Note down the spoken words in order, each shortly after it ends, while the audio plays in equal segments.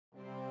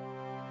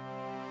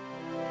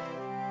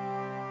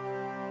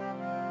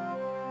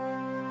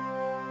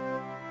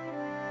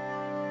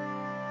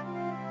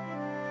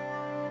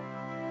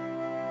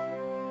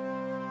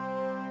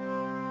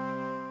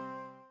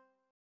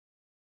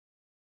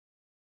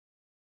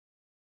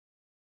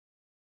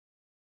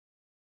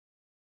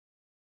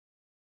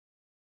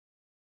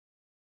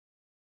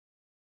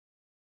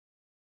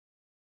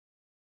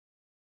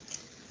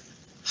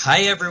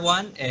Hi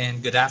everyone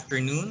and good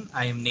afternoon.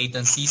 I am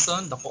Nathan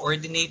Season, the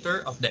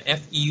coordinator of the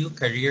FEU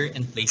Career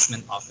and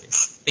Placement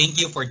Office.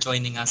 Thank you for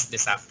joining us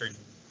this afternoon.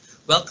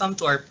 Welcome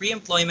to our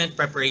Pre-Employment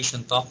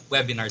Preparation Talk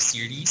webinar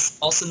series,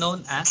 also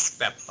known as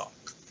PEP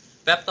Talk.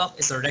 PEP Talk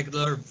is a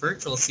regular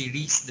virtual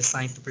series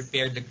designed to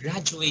prepare the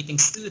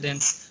graduating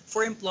students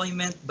for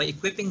employment by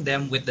equipping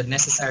them with the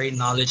necessary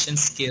knowledge and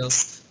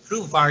skills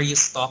through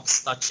various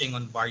talks touching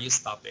on various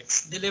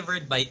topics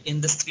delivered by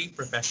industry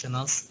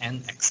professionals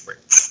and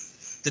experts.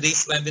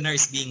 Today's webinar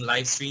is being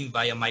live streamed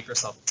via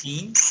Microsoft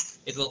Teams.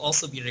 It will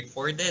also be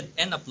recorded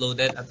and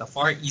uploaded at the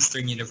Far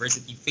Eastern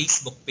University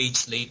Facebook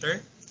page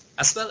later,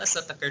 as well as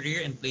at the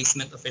Career and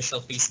Placement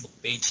official Facebook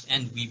page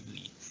and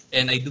Weebly.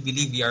 And I do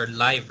believe we are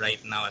live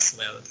right now as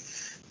well.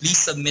 Please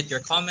submit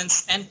your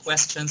comments and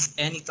questions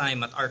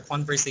anytime at our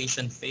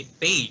conversation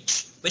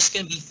page, which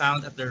can be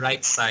found at the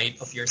right side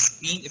of your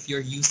screen if you're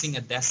using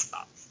a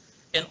desktop.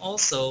 And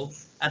also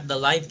at the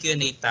live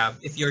Q&A tab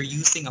if you're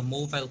using a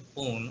mobile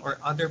phone or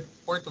other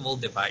portable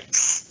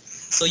device.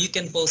 So you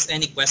can post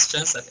any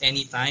questions at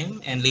any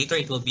time and later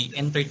it will be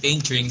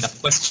entertained during the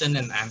question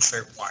and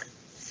answer part.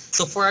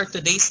 So for our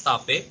today's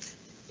topic,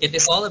 it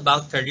is all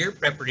about Career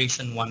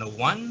Preparation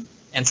 101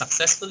 and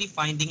successfully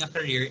finding a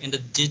career in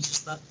the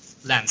digital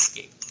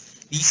landscape.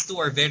 These two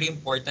are very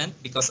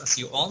important because, as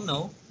you all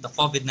know, the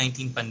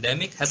COVID-19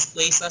 pandemic has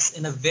placed us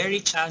in a very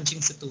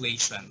challenging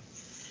situation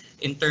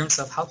in terms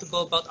of how to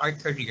go about our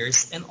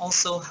careers and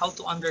also how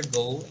to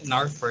undergo in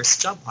our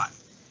first job hunt.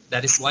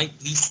 That is why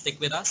please stick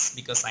with us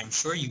because I'm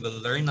sure you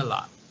will learn a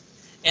lot.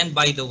 And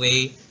by the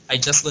way, I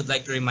just would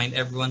like to remind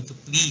everyone to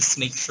please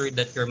make sure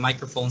that your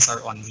microphones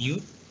are on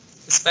mute,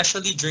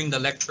 especially during the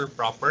lecture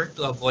proper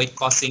to avoid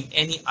causing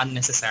any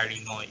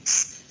unnecessary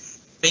noise.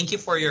 Thank you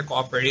for your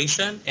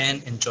cooperation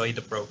and enjoy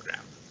the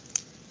program.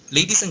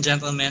 Ladies and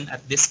gentlemen,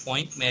 at this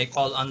point, may I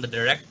call on the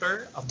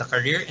Director of the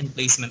Career and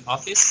Placement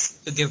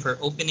Office to give her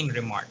opening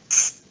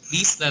remarks.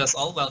 Please let us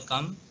all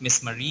welcome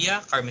Ms.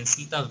 Maria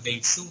Carmencita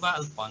Veisuva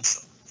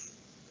Alfonso.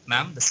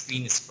 Ma'am, the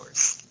screen is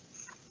yours.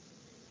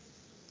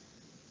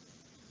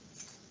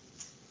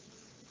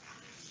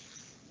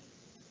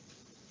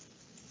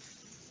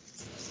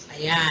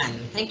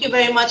 Ayan. Thank you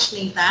very much,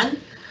 Nathan.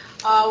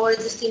 Our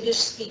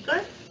distinguished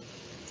speaker,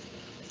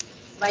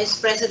 Vice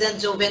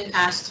President Joven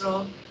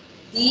Castro,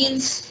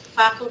 Deans,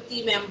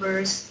 faculty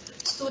members,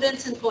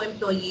 students and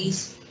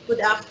co-employees, good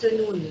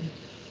afternoon.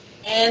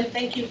 And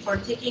thank you for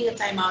taking a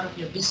time out of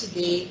your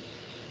busy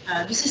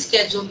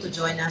schedule to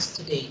join us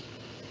today.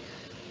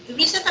 The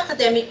recent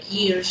academic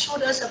year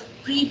showed us a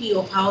preview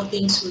of how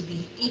things will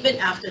be even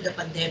after the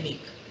pandemic,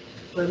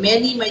 where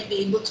many might be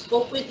able to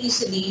cope with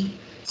easily,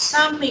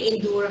 some may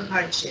endure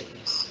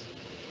hardships.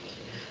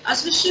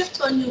 As we shift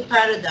to a new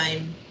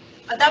paradigm,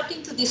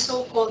 adapting to this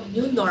so-called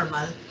new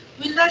normal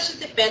will largely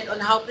depend on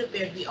how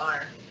prepared we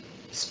are,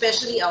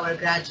 especially our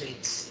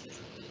graduates.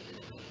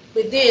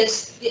 With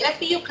this, the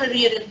FEU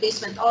Career and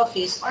Placement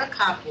Office, or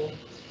CAPO,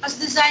 has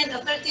designed a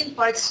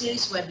 13-part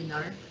series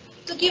webinar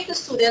to give the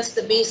students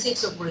the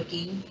basics of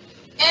working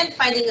and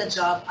finding a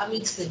job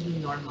amidst the new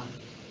normal.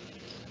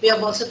 We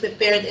have also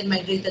prepared and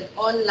migrated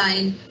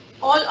online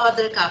all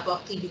other CAPO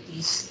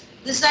activities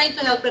designed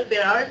to help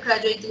prepare our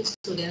graduating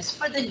students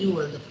for the new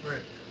world of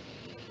work.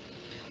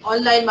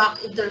 Online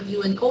mock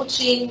interview and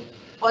coaching,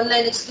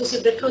 online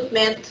exclusive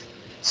recruitment,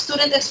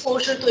 student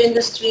exposure to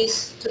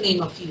industries, to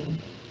name a few.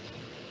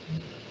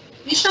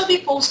 We shall be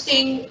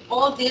posting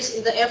all this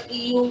in the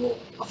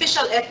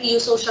official FEU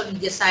social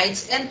media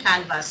sites and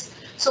Canvas,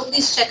 so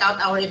please check out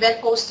our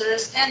event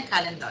posters and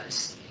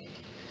calendars.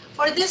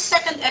 For this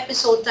second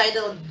episode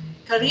titled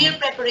Career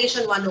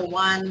Preparation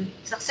 101,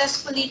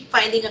 Successfully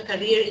Finding a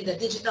Career in the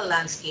Digital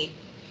Landscape,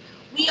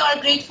 we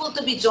are grateful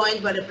to be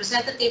joined by a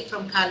representative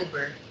from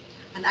Kalibrr,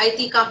 an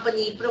IT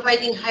company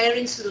providing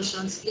hiring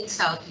solutions in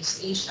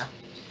Southeast Asia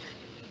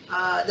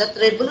that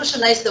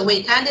revolutionized the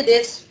way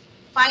candidates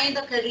find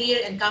a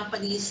career and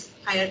companies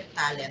hire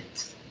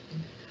talent.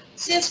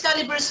 Since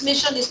Kalibrr's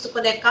mission is to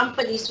connect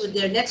companies with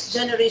their next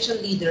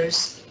generation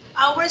leaders,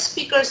 our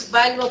speakers'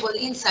 valuable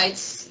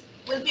insights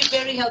will be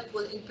very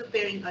helpful in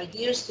preparing our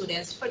dear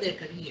students for their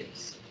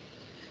careers.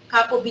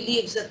 CAPO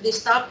believes that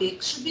this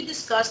topic should be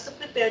discussed to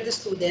prepare the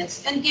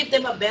students and give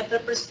them a better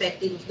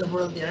perspective of the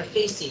world they are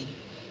facing,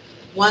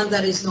 one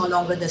that is no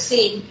longer the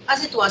same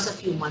as it was a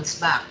few months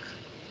back.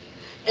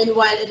 And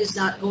while it is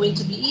not going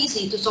to be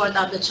easy to sort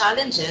out the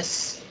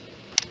challenges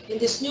in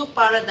this new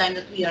paradigm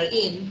that we are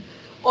in,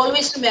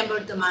 always remember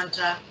the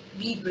mantra,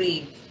 be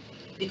brave,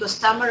 because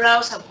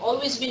Tamaraos have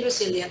always been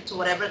resilient to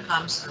whatever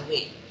comes our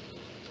way.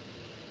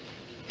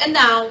 And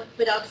now,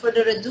 without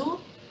further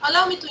ado,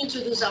 allow me to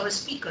introduce our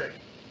speaker.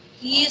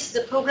 He is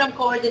the Program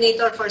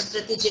Coordinator for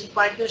Strategic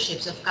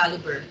Partnerships of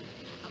Kalibrr,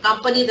 a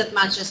company that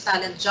matches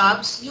talent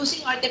jobs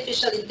using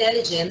artificial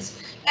intelligence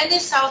and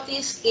is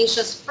Southeast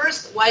Asia's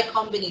first Y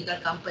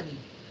Combinator company.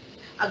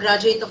 A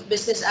graduate of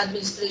Business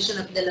Administration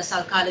at De La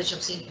Salle College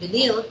of St.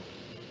 Benil,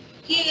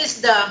 he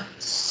is the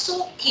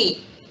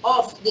Suki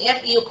of the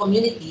FEU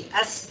community,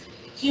 as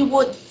he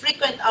would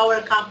frequent our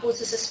campus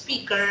as a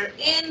speaker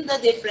in the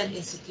different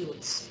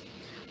institutes,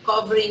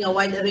 covering a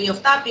wide array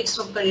of topics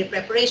from career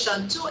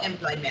preparation to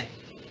employment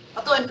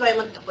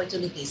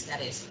opportunities,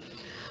 that is.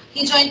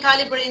 He joined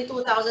Kalibrr in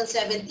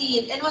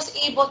 2017 and was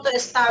able to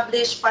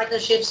establish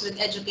partnerships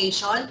with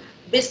education,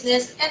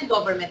 business, and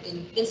government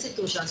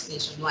institutions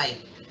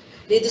nationwide.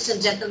 Ladies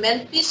and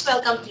gentlemen, please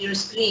welcome to your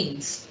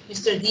screens,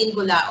 Mr. Dean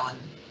Bulaon.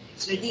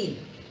 Mr. Dean.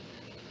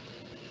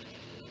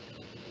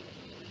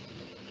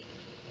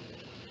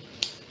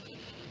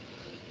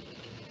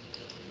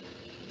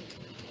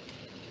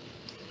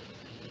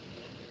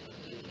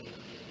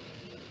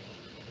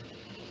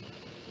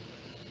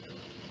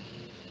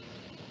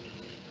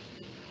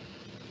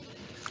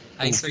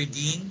 Hi, Sir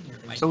Dean.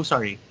 So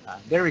sorry.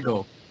 There we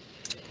go.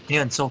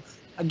 Ayan, so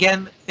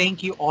again,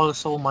 thank you all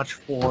so much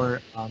for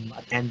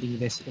attending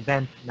this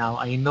event. Now,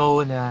 I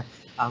know na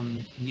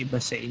yung iba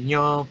sa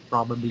inyo,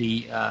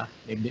 probably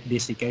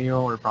busy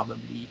kayo or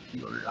probably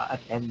you're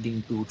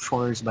attending to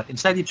chores, but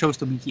instead you chose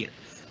to be here.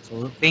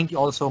 So thank you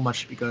all so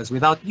much because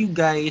without you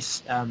guys,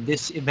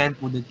 this event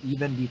wouldn't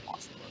even be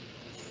possible.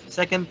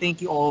 Second,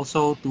 thank you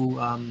also to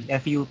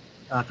FU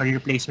Career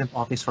Placement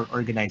Office for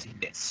organizing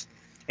this.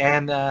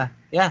 And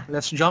yeah,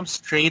 let's jump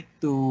straight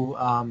to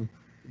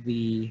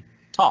the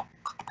talk.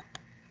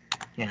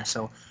 Yeah,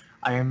 so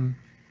I'm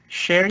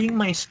sharing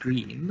my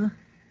screen.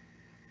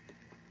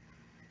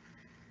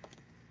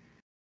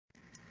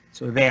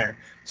 So there.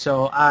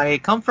 So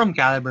I come from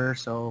Kalibrr.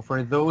 So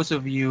for those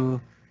of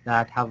you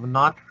that have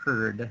not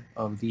heard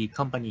of the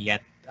company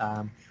yet,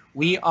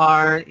 we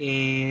are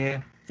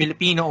a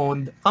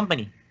Filipino-owned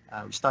company.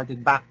 We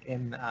started back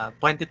in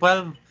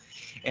 2012,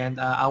 and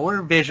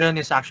our vision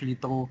is actually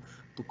to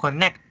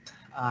connect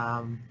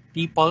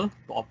people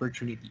to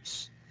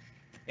opportunities.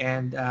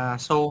 And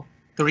so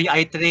to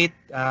reiterate,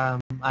 I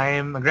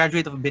am a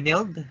graduate of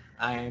BNILD.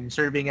 I'm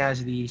serving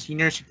as the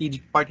Senior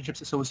Strategic Partnerships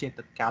Associate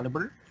at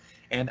Kalibrr.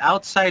 And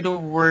outside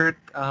of work,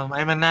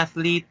 I'm an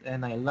athlete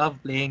and I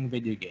love playing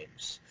video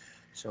games.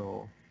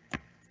 So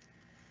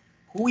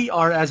who we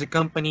are as a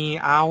company,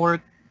 our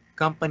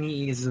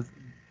company is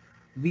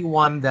the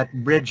one that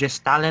bridges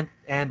talent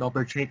and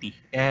opportunity.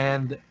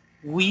 And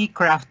we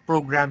craft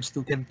programs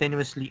to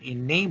continuously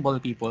enable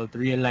people to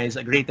realize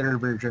a greater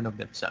version of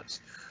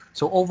themselves.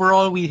 So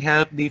overall, we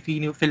help the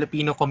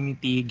Filipino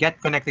community get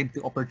connected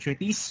to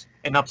opportunities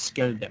and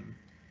upskill them.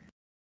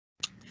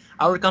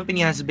 Our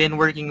company has been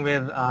working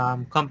with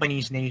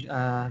companies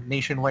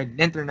nationwide and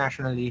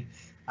internationally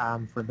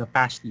for the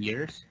past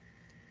years.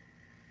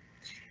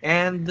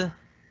 And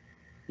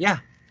yeah,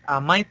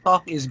 my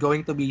talk is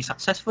going to be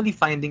successfully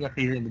finding a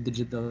career in the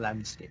digital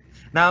landscape.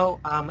 Now,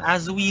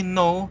 as we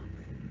know,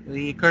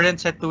 the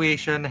current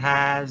situation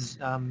has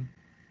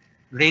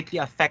greatly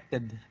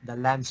affected the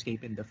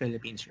landscape in the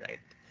Philippines, right?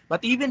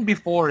 But even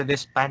before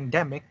this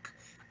pandemic,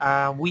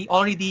 we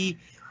already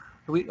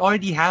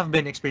have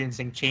been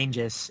experiencing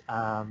changes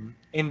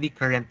in the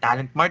current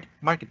talent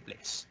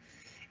marketplace.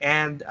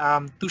 And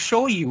to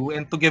show you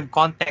and to give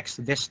context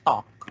to this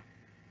talk,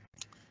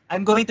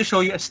 I'm going to show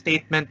you a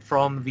statement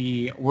from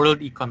the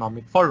World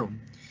Economic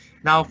Forum.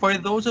 Now, for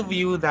those of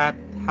you that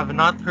have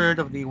not heard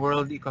of the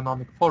World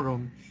Economic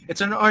Forum, it's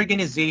an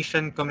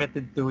organization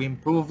committed to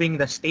improving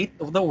the state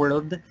of the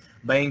world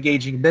by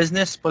engaging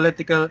business,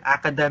 political,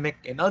 academic,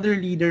 and other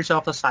leaders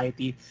of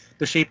society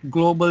to shape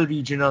global,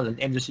 regional, and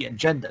industry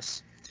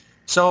agendas.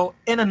 So,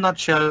 in a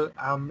nutshell,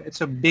 it's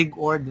a big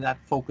org that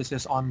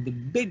focuses on the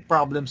big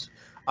problems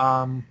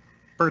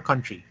per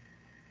country,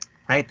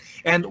 right?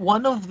 And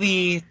one of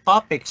the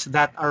topics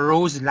that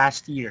arose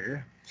last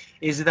year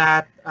is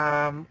that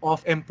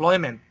of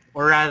employment,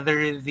 or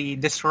rather the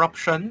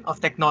disruption of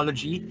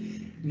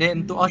technology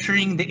into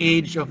ushering the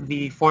age of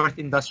the fourth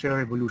industrial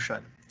revolution.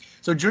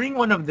 So during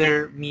one of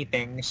their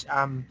meetings,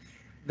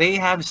 they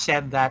have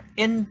said that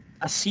in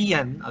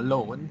ASEAN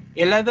alone,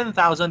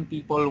 11,000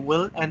 people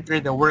will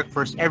enter the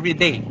workforce every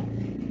day,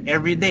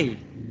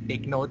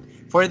 take note,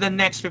 for the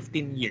next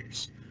 15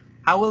 years.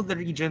 How will the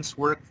region's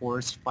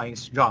workforce find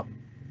job?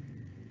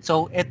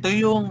 So ito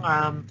yung,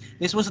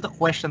 this was the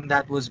question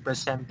that was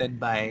presented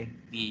by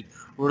the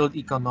World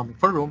Economic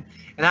Forum.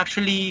 And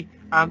actually,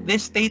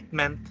 this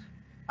statement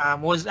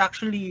was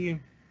actually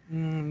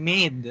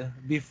made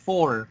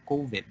before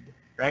COVID,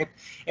 right?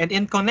 And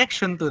in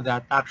connection to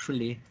that,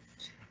 actually,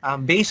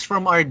 based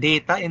from our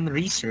data and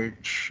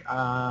research,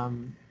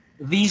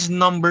 these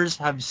numbers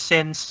have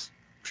since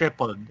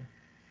tripled.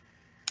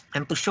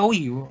 And to show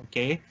you,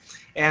 okay,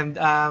 and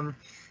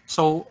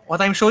so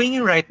what I'm showing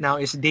you right now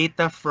is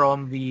data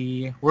from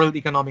the World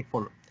Economic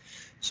Forum.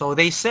 So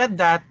they said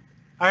that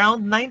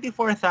around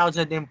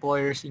 94,000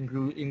 employers,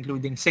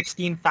 including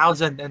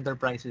 16,000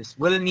 enterprises,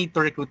 will need to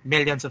recruit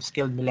millions of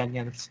skilled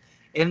millennials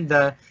in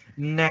the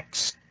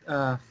next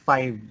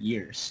 5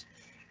 years.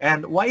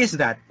 And why is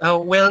that?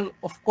 Well,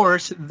 of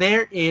course,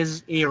 there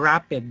is a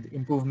rapid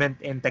improvement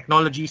in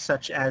technology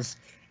such as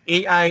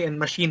AI and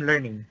machine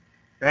learning,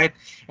 right?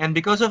 And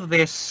because of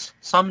this,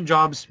 some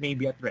jobs may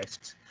be at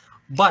risk.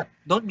 But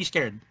don't be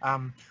scared.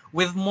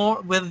 With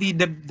the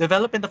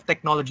development of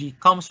technology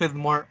comes with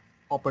more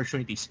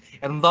opportunities,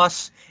 and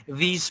thus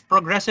these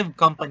progressive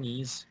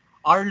companies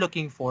are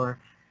looking for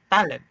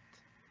talent,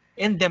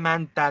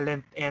 in-demand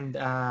talent, and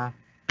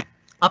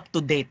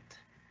up-to-date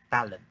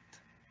talent.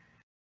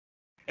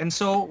 And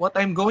so what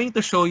I'm going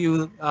to show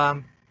you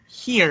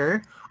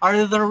here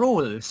are the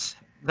roles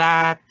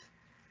that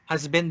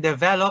has been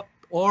developed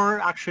or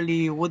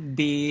actually would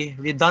be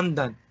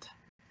redundant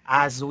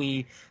as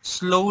we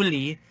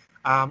slowly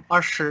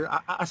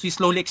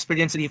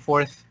experience the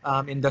fourth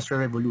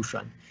industrial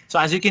revolution. So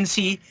as you can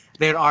see,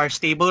 there are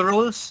stable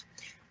roles,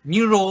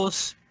 new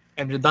roles,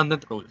 and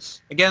redundant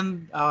roles.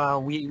 Again,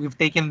 we've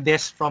taken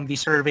this from the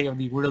survey of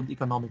the World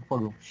Economic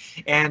Forum.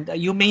 And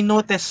you may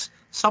notice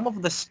some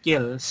of the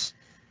skills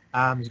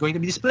is going to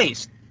be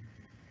displaced.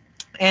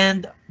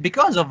 And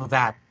because of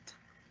that,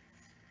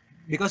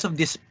 because of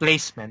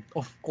displacement,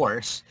 of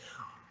course,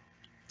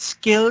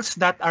 skills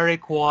that are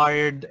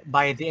required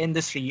by the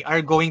industry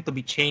are going to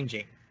be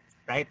changing,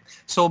 right?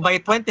 So by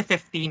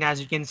 2015,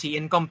 as you can see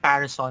in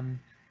comparison,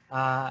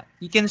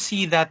 you can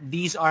see that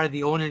these are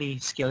the only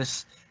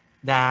skills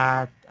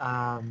that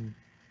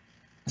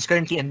is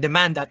currently in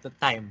demand at the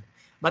time.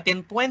 But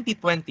in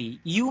 2020,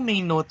 you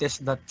may notice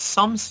that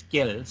some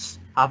skills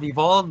have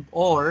evolved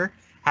or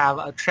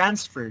have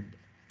transferred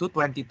to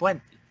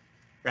 2020,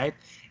 right?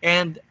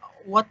 And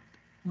what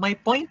my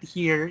point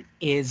here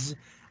is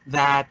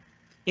that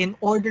in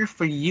order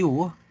for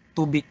you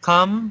to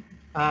become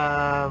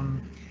a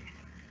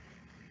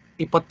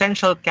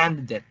potential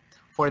candidate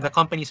for the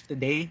companies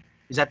today,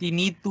 is that you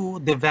need to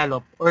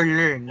develop or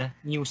learn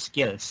new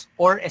skills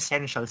or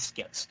essential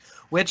skills,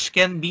 which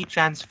can be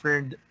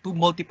transferred to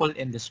multiple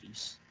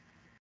industries.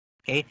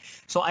 Okay,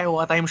 so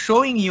what I'm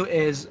showing you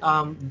is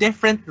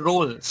different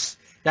roles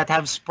that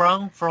have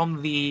sprung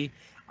from the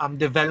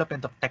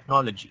development of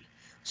technology.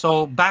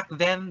 So back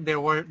then, there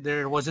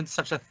wasn't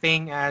such a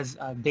thing as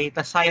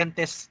data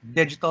scientists,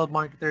 digital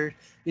marketers,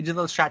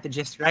 digital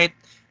strategists, right?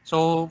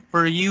 So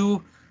for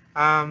you,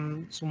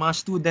 so mga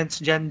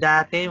students dyan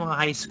dati, mga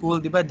high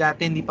school, di ba,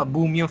 dati hindi pa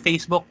boom yung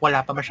Facebook,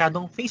 wala pa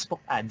masyadong Facebook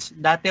ads.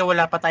 Dati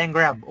wala pa tayong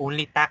Grab,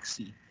 only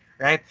taxi,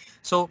 right?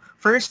 So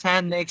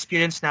first-hand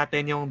na-experience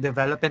natin yung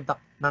development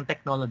ng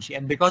technology,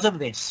 and because of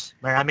this,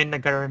 maraming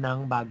nagkaroon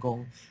ng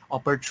bagong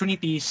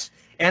opportunities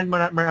and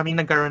maraming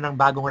nagkaroon ng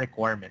bagong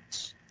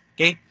requirements.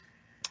 Okay?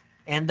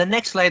 And the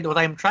next slide, what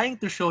I'm trying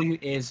to show you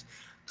is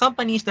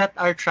companies that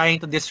are trying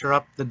to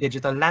disrupt the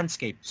digital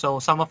landscape. So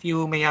some of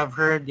you may have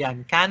heard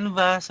yan,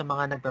 Canva, sa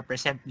mga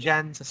nagpa-present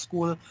dyan sa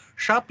school.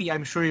 Shopee,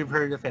 I'm sure you've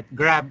heard of it.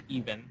 Grab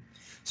even.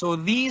 So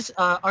these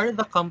are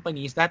the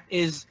companies that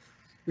is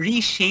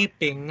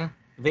reshaping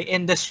the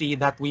industry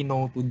that we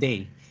know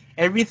today.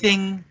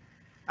 Everything,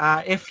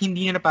 if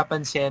hindi nyo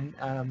napapansin,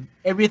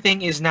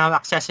 everything is now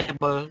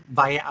accessible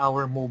via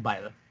our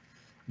mobile,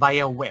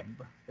 via web.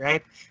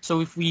 Right?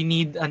 So if we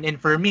need an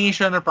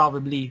information or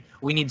probably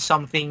we need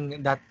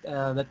something that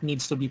that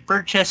needs to be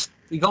purchased,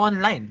 we go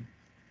online.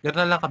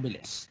 Ganun lang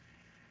kabilis.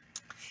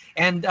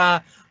 And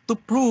to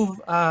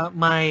prove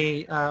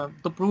my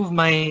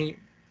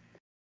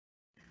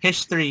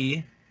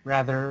history,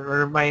 rather,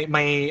 or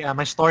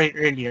my story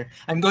earlier,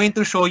 I'm going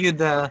to show you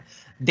the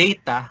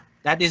data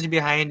that is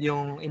behind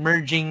yung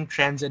emerging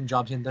trends and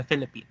jobs in the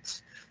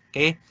Philippines.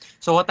 Okay?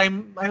 So what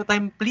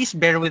I'm please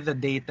bear with the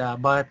data,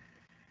 but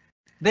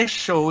this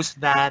shows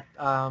that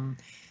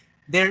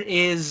there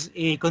is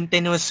a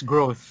continuous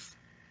growth,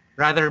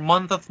 rather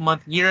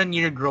month-of-month,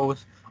 year-on-year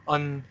growth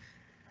on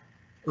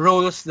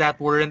roles that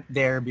weren't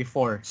there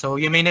before. So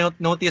you may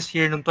notice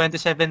here in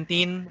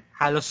 2017,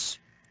 halos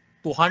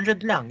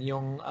 200 lang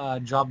yung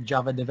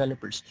Java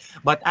developers.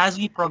 But as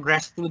we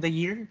progress through the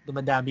year,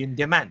 dumadami yung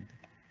demand.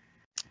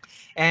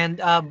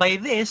 And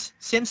by this,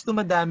 since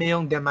dumadami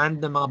yung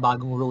demand ng mga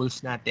bagong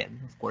roles natin,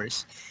 of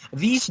course,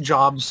 these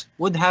jobs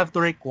would have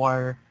to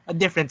require a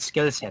different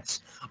skill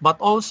sets. But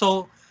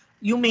also,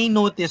 you may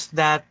notice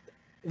that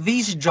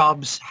these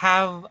jobs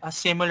have a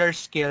similar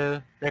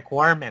skill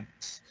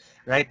requirements,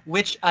 right?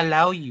 Which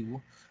allow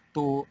you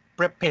to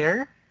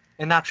prepare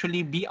and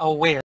actually be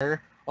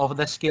aware of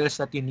the skills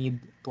that you need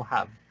to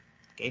have.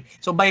 Okay,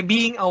 so by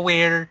being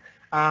aware,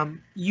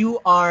 you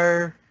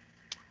are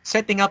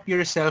setting up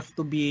yourself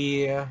to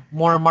be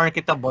more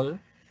marketable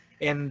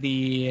in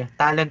the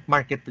talent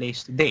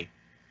marketplace today.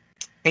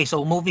 Okay,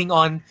 so moving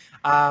on,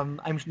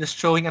 I'm just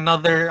showing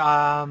another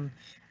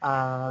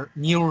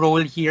new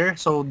role here.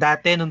 So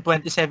dati in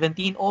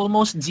 2017,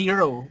 almost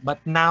zero. But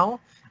now,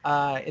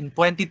 in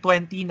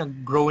 2020,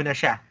 nag-grow na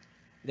siya.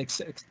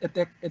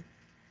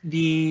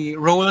 The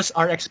roles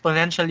are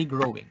exponentially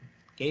growing.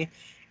 Okay,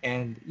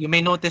 and you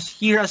may notice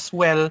here as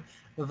well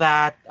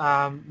that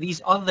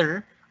these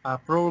other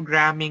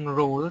programming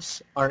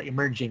roles are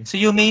emerging.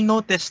 So you may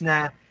notice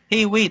na,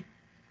 hey, wait,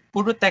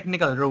 puro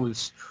technical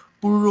roles,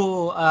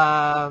 puro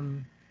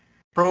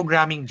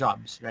programming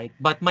jobs, right?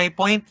 But my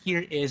point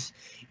here is,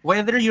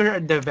 whether you're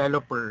a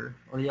developer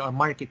or you're a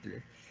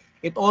marketer,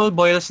 it all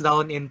boils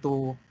down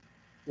into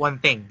one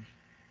thing.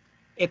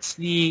 it's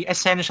the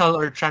essential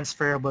or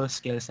transferable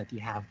skills that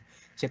you have.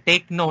 So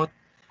take note,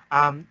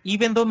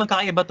 even though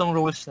magkakaiba tong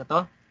roles na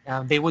to,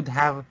 they would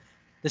have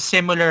the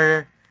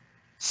similar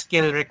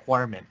skill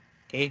requirement.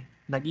 Okay?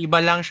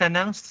 Nag-iba lang siya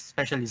ng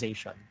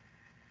specialization.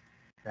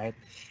 Right?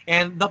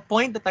 And the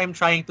point that I'm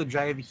trying to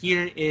drive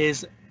here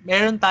is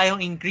meron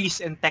tayong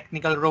increase in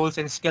technical roles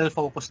and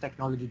skill-focused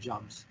technology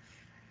jobs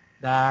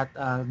that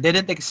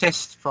didn't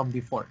exist from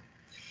before.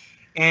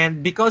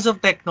 And because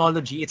of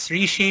technology, it's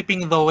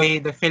reshaping the way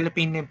the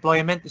Philippine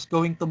employment is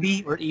going to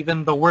be, or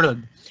even the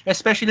world,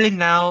 especially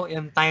now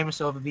in times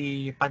of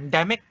the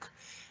pandemic.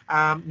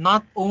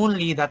 Not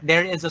only that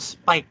there is a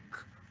spike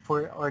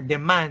for or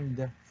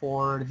demand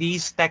for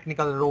these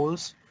technical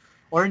roles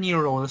or new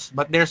roles,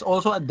 but there's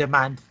also a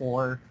demand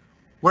for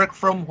work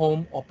from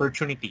home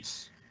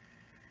opportunities,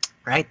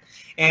 right?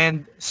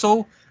 And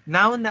so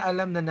now na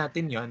alam na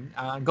natin yon,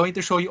 I'm going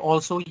to show you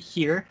also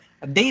here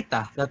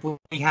data that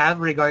we have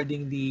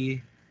regarding the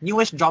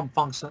newest job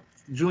functions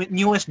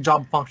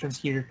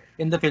here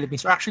in the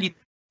Philippines, are actually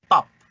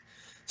top.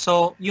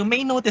 So you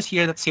may notice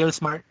here that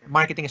sales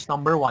marketing is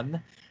number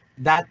one.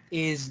 That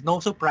is no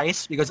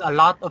surprise because a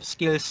lot of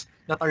skills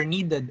that are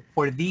needed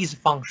for these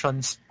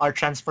functions are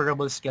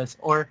transferable skills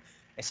or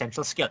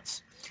essential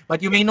skills.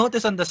 But you may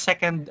notice on the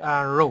second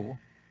row,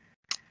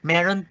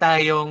 meron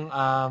tayong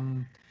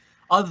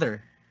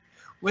other,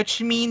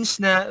 which means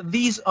na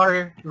these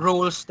are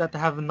roles that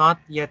have not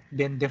yet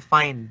been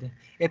defined.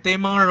 Ito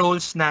yung mga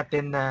roles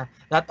natin na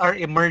that are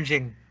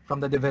emerging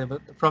from the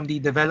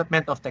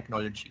development of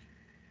technology.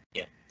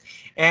 Yeah.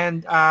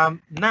 And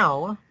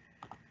now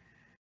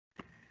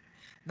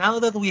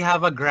that we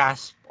have a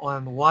grasp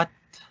on what's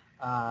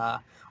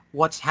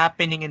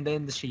happening in the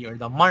industry or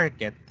the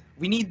market,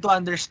 we need to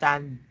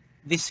understand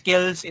the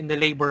skills in the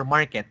labor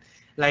market,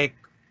 like,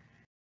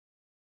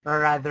 or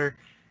rather,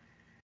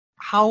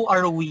 how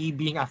are we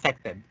being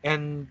affected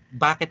and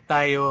bakit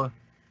tayo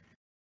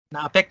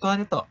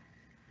naapektuhan nito?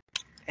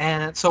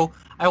 And so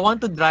I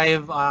want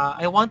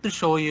to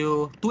show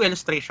you two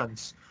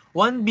illustrations.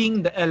 One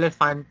being the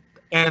elephant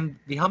and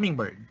the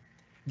hummingbird.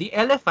 The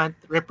elephant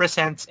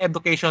represents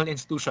educational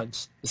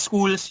institutions, the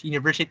schools,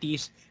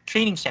 universities,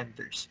 training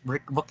centers,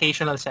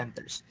 vocational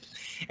centers.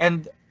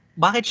 And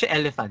bakit siya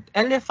elephant?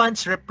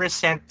 Elephants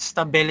represent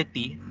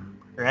stability,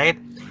 right?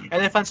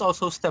 Elephants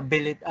also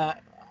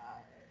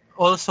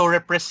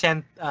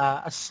represent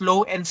a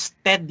slow and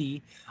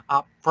steady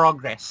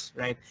progress,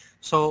 right?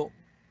 So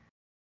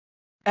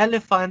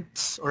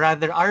elephants, or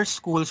rather our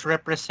schools,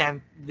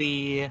 represent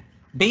the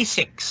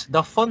basics,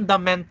 the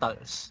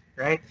fundamentals,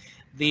 right?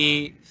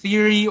 The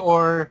theory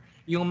or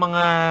yung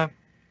mga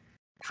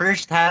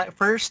first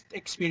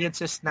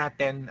experiences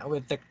natin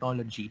with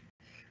technology,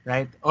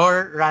 right?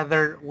 Or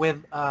rather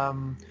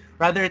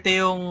ito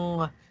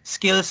yung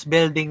skills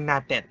building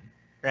natin,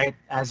 right?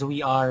 As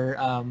we are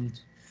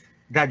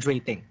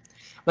graduating.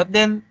 But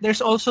then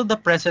there's also the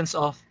presence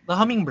of the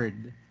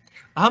hummingbird.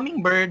 A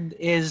hummingbird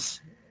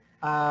is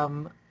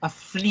a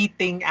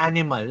fleeting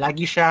animal.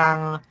 Lagi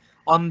siyang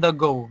on the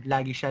go.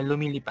 Lagi siya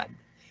lumilipad.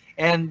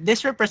 And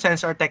this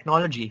represents our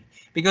technology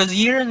because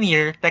year on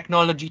year,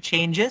 technology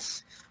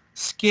changes,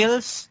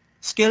 skill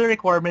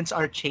requirements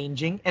are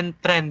changing, and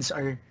trends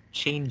are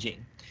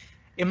changing.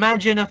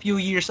 Imagine a few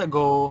years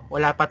ago,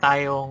 wala pa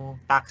tayong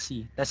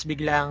taxi. Tapos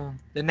biglang,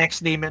 the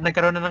next day,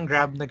 nagkaroon na ng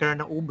Grab, nagkaroon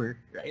ng Uber,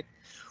 right?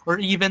 Or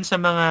even sa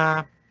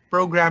mga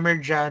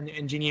programmer dyan,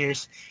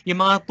 engineers,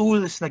 yung mga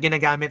tools na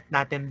ginagamit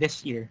natin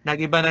this year,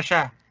 nag-iba na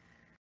siya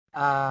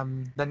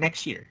the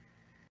next year.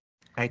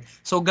 Right?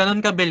 So, ganun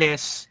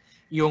kabilis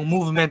yung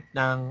movement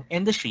ng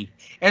industry.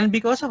 And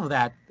because of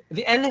that,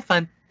 the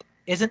elephant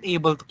isn't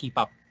able to keep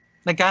up.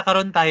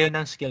 Nagkakaroon tayo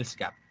ng skills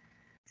gap.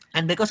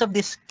 And because of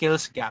this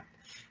skills gap,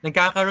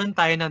 nagkakaroon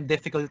tayo ng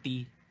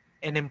difficulty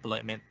in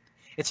employment.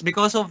 It's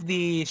because of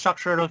the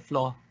structural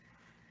flaw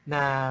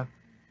na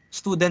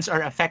students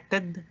are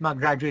affected, mga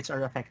graduates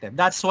are affected.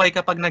 That's why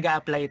kapag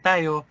nag-a-apply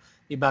tayo,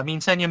 diba,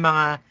 minsan yung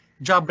mga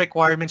job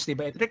requirements,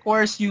 diba, it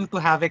requires you to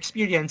have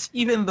experience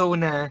even though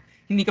na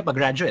hindi ka pa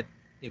graduate,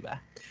 diba?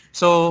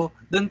 So,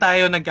 dun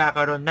tayo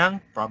nagkakaroon ng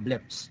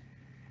problems.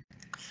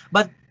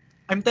 But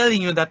I'm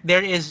telling you that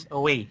there is a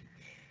way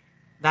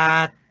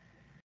that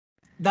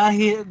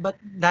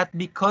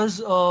because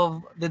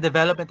of the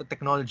development of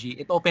technology,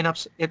 it opened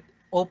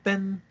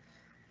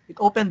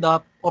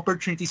up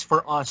opportunities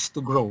for us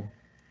to grow,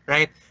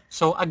 right?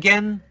 So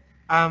again,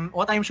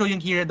 what I'm showing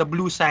here, the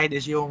blue side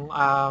is yung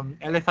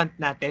elephant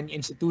natin,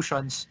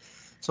 institutions.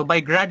 So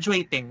by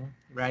graduating,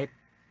 right,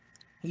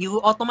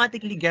 you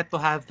automatically get to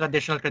have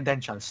traditional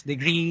credentials,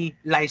 degree,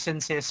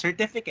 licenses,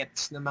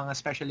 certificates ng mga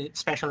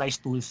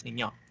specialized tools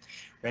ninyo,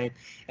 right?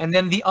 And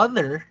then the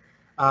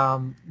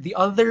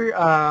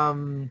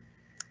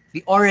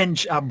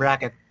orange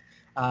bracket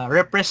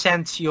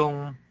represents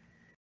yung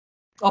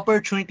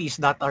opportunities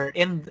that are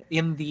in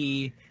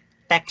the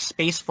tech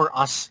space for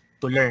us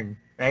to learn,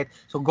 right?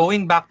 So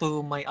going back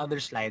to my other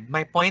slide,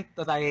 my point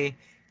that I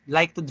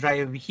like to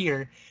drive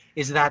here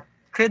is that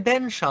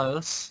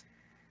credentials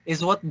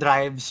is what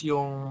drives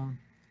yung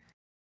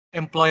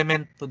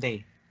employment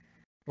today.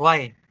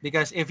 Why?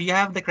 Because if you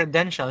have the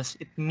credentials,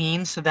 it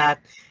means that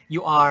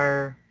you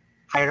are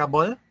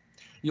hireable,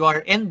 you are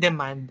in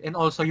demand, and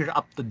also you're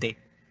up to date.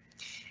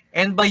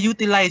 And by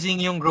utilizing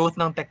yung growth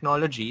ng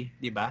technology,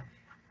 di ba?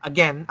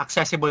 Again,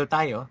 accessible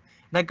tayo.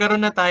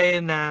 Nagkaroon na tayo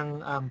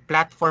ng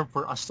platform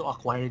for us to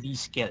acquire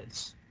these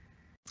skills.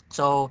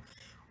 So,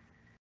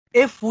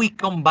 if we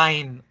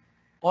combine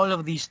all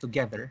of these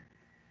together,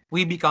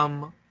 we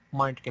become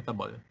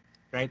marketable,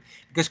 right?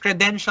 Because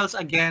credentials,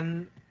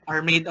 again,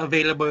 are made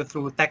available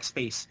through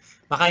TechSpace.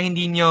 Baka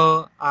hindi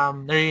nyo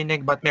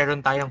narinig, but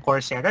meron tayong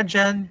Coursera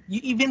dyan.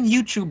 Even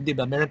YouTube, di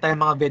ba? Meron tayong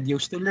mga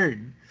videos to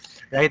learn,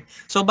 right?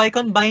 So by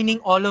combining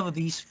all of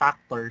these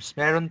factors,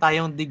 meron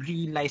tayong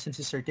degree,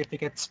 licenses,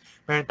 certificates,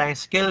 meron tayong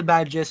skill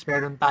badges,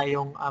 meron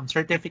tayong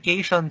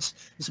certifications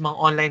sa mga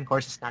online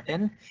courses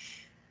natin.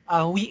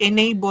 We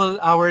enable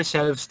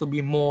ourselves to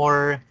be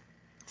more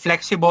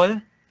flexible,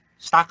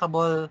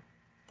 stackable,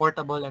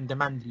 portable, and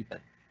demand-driven.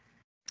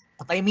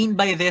 What I mean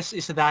by this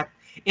is that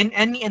in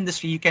any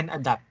industry, you can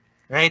adapt,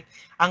 right?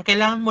 Ang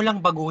kailangan mo lang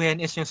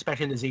baguhin is yung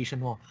specialization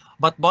mo.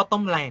 But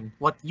bottom line,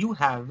 what you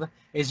have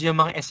is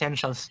yung mga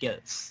essential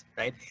skills,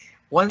 right?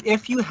 Well,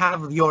 if you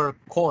have your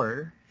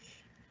core,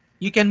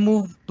 you can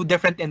move to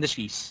different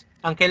industries.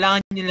 Ang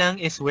kailangan nyo lang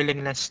is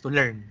willingness to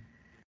learn.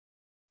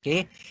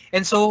 Okay?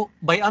 And so,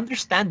 by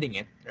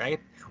understanding it, right,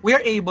 we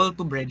are able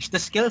to bridge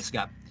the skills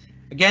gap.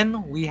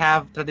 Again, we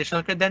have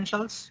traditional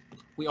credentials.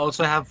 We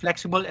also have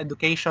flexible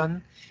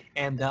education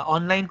and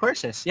online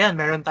courses. Yan,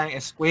 meron tayong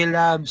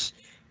Labs,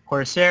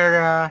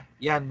 Coursera,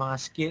 yan, mga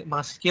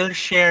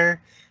Skillshare,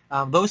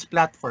 those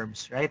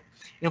platforms, right?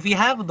 And if we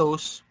have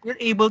those, we're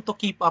able to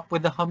keep up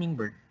with the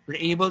hummingbird. We're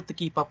able to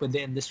keep up with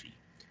the industry,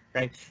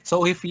 right?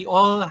 So if we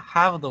all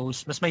have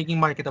those, mas magiging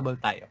marketable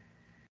tayo.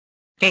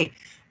 Okay,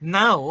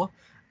 now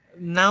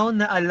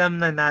na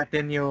alam na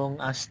natin yung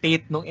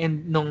state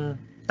nung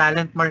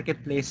talent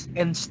marketplace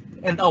and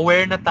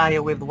aware na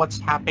tayo with what's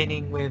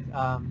happening with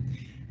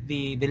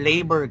the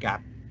labor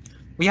gap,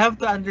 we have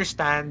to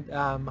understand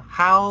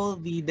how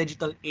the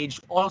digital age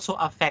also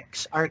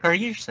affects our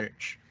career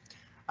search.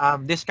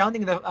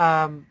 Discounting the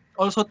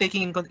also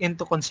taking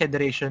into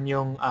consideration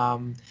yung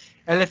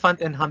elephant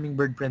and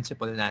hummingbird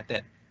principle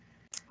natin,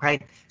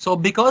 right? So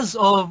because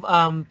of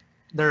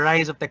the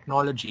rise of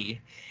technology,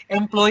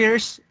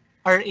 employers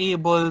are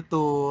able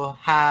to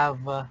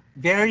have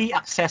very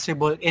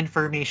accessible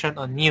information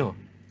on you.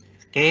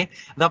 Okay?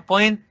 The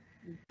point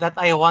that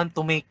I want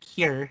to make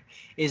here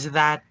is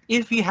that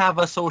if you have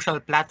a social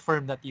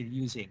platform that you're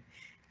using,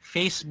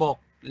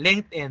 Facebook,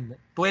 LinkedIn,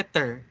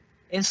 Twitter,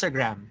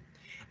 Instagram,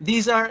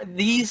 these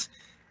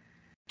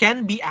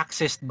can be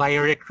accessed by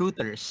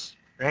recruiters,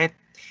 right?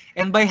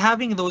 And by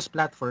having those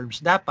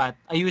platforms, dapat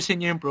ayusin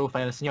nyo yung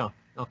profiles nyo.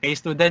 Okay,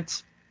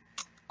 students?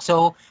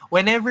 So,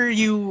 whenever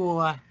you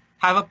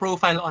have a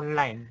profile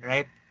online,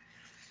 right,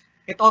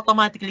 it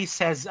automatically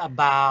says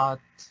about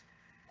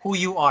who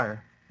you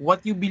are, what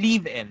you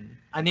believe in,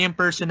 ano yung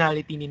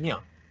personality ninyo,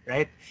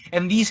 right?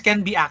 And these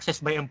can be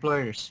accessed by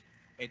employers.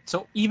 Right?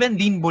 So even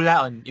Dean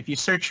Bulaon, if you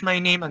search my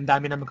name, ang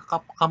dami na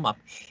come up,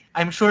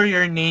 I'm sure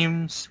your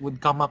names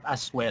would come up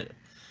as well.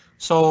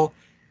 So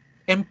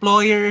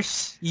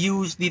employers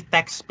use the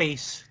tech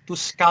space to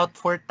scout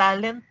for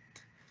talent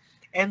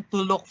and to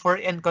look for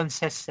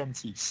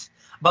inconsistencies.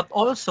 But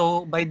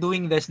also, by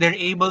doing this, they're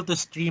able to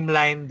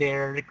streamline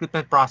their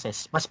recruitment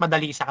process. Mas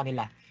madali sa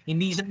kanila.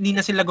 Hindi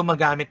na sila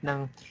gumagamit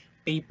ng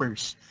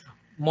papers.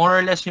 More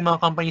or less, yung mga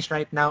companies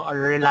right now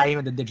are relying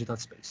on the digital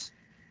space.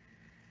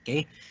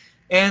 Okay?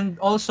 And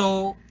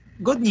also,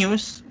 good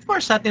news, of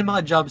course, sa ating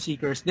mga job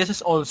seekers, this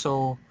is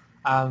also,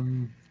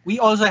 we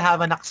also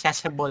have an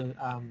accessible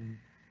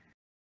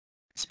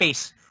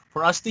space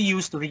for us to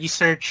use to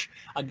research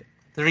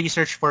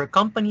for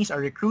companies or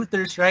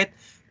recruiters, right?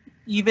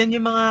 Even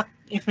yung mga,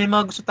 if may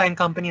mga gusto tayong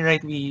company,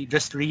 right, we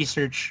just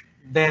research,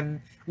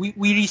 then we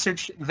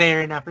research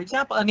there na, for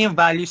example, ano yung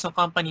values ng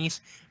companies,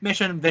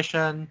 mission,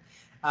 vision,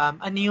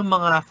 ano yung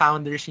mga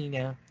founders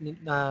niya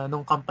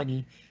nung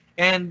company.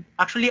 And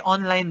actually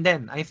online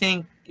din. I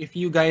think if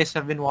you guys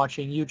have been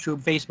watching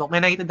YouTube, Facebook, may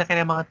nakita na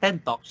kayo ng mga TED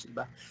Talks,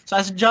 diba? So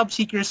as job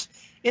seekers,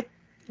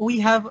 we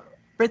have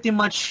pretty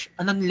much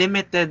an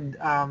unlimited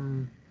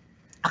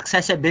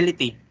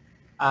accessibility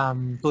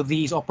to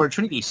these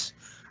opportunities.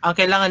 Ang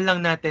kailangan lang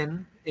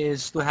natin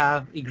is to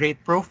have a great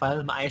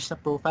profile, maayos na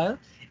profile,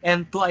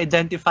 and to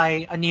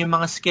identify ano yung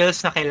mga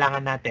skills na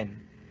kailangan natin.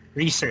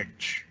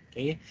 Research.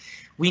 Okay?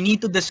 We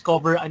need to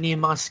discover ano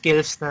yung mga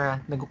skills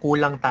na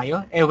nagkukulang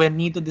tayo, and we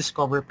need to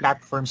discover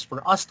platforms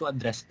for us to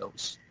address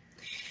those.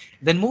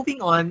 Then moving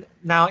on,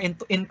 now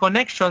in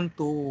connection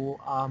to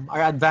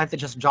our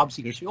advantage as job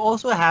seekers, we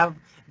also have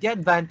the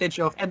advantage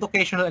of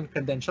educational and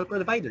credential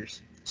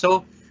providers.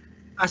 So,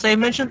 as I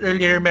mentioned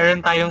earlier,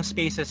 meron tayong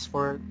spaces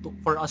for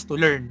us to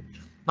learn.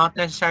 Not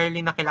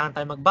necessarily na kailangan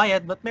tayo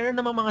magbayad, but meron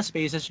namang mga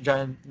spaces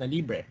dyan na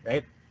libre,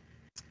 right?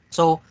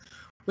 So,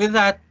 with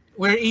that,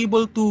 we're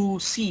able to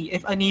see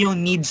if ano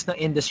yung needs ng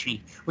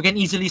industry. We can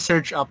easily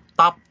search up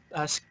top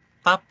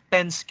top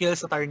 10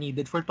 skills that are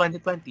needed for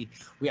 2020.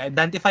 We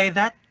identify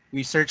that,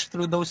 we search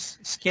through those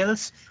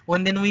skills,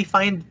 and then we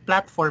find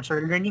platforms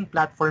or learning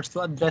platforms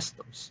to address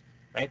those,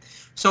 right?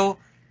 So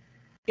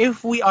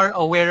if we are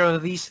aware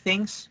of these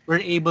things,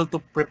 we're able to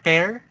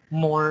prepare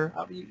more,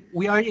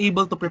 we are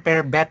able to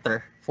prepare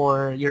better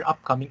for your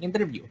upcoming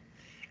interview.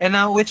 And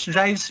now, which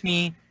drives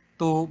me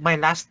to my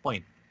last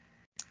point.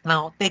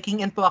 Now,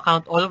 taking into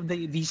account all of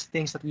these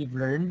things that we've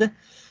learned,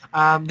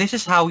 this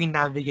is how we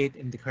navigate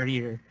in the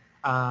career,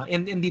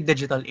 in the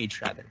digital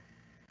age rather,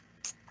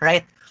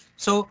 right?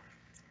 So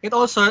it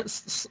all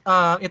starts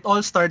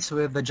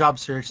with the job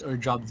search or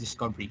job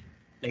discovery.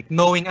 Like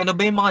knowing ano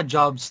ba yung mga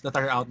jobs that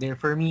are out there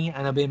for me,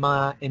 ano ba yung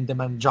mga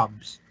in-demand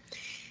jobs.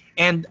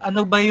 And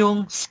ano ba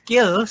yung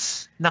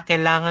skills na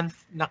kailangan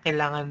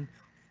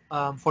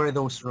for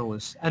those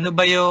roles? Ano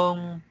ba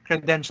yung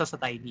credentials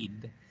that I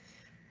need?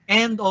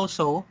 And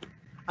also,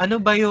 ano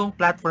ba yung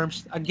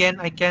platforms, again,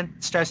 I can't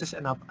stress this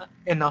enough,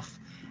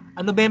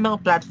 ano ba yung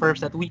mga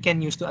platforms that we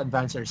can use to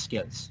advance our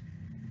skills?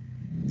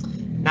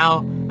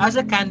 Now, as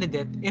a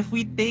candidate, if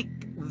we take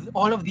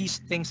all of these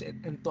things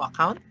into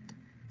account,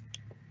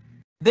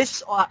 this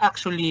is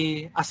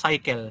actually a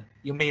cycle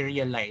you may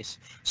realize.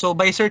 So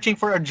by searching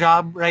for a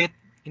job, right,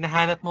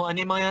 hinahanap mo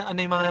ano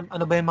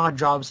ba yung mga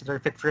jobs that are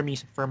fit for me,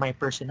 for my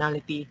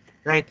personality,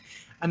 right?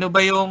 Ano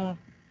ba yung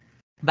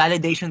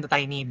validation that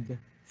I need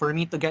for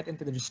me to get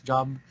into this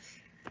job?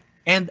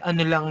 And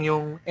ano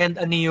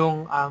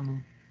yung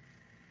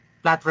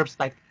platforms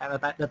that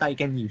I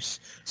can use.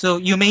 So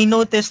you may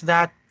notice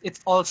that it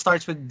all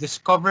starts with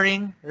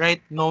discovering,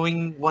 right?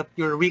 Knowing what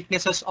your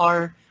weaknesses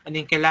are,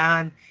 ano yung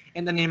kailangan,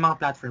 and ano yung mga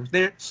platforms.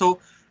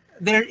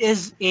 There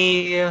is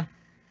a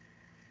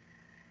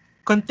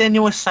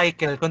continuous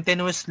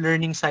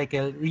learning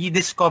cycle,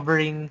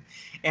 rediscovering,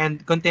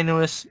 and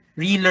continuous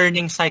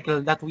relearning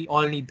cycle that we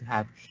all need to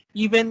have.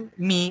 Even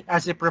me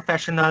as a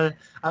professional,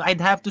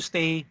 I'd have to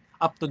stay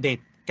up to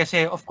date.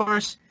 Kasi of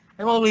course,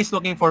 I'm always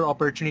looking for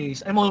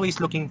opportunities. I'm always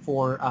looking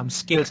for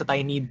skills that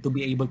I need to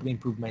be able to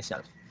improve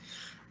myself.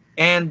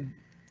 And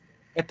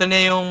ito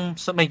na yung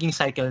maging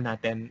cycle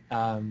natin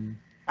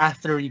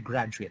after we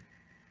graduate.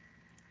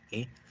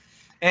 Okay?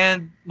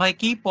 And my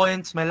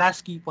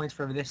last key points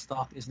for this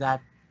talk is that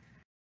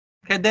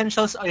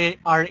credentials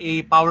are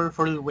a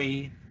powerful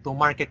way to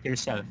market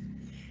yourself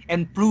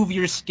and prove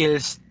your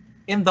skills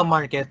in the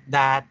market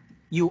that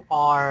you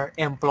are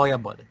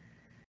employable.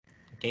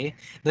 Okay?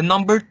 The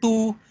number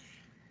 2,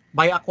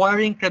 by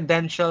acquiring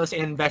credentials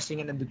and investing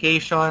in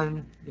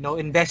education,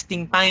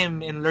 investing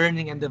time in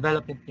learning and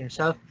development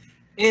yourself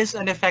is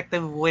an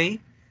effective way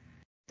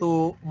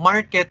to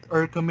market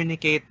or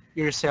communicate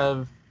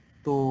yourself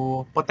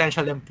to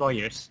potential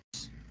employers.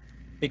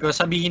 Because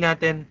sabihin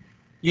natin,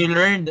 you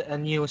learned a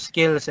new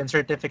skills and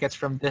certificates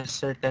from this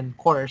certain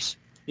course,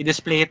 you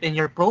display it in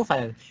your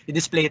profile, you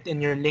display it in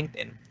your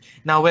LinkedIn.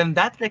 Now, when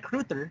that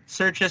recruiter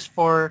searches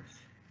for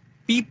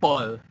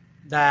people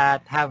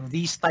that have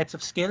these types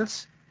of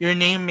skills, your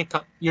name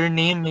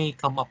may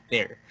come up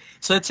there.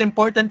 So it's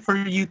important for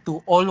you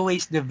to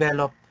always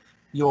develop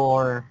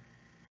your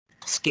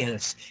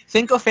skills.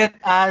 Think of it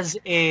as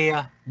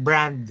a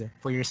brand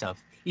for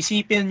yourself.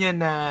 Isipin nyo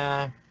na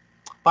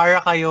para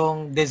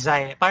kayong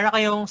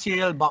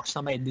cereal box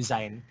na may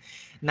design.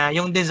 Na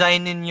yung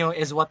design ninyo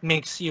is what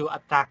makes you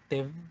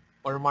attractive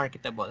or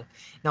marketable.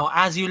 Now,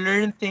 as you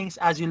learn things,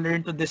 as you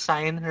learn to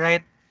design,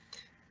 right,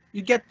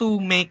 you get to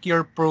make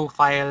your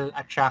profile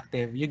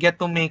attractive. You get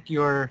to make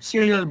your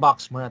cereal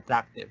box more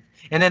attractive.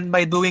 And then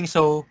by doing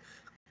so,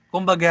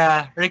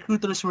 kumbaga,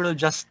 recruiters will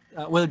just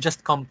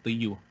come to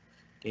you.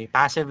 Okay,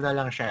 passive na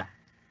lang siya.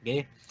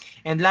 Okay?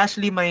 And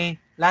lastly, my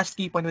last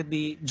key point would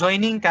be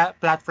joining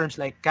platforms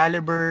like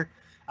Kalibrr,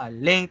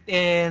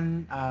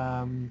 LinkedIn,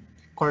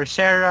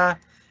 Coursera.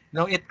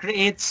 It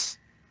creates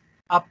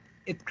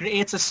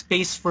a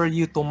space for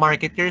you to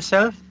market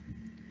yourself,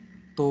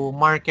 to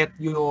market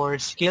your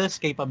skills,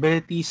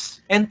 capabilities,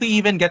 and to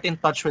even get in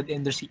touch with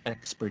industry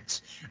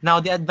experts.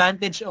 Now, the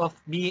advantage of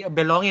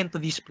belonging to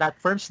these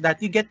platforms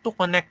that you get to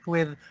connect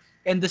with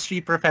industry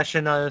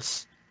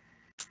professionals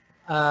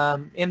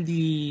in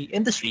the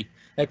industry.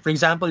 Like, for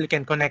example, you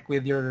can connect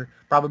with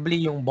probably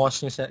yung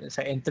boss niyo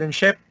sa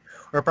internship,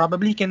 or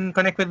probably you can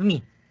connect with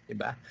me.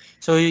 Diba?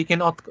 So you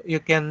can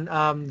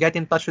get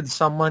in touch with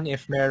someone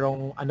if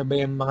merong ano ba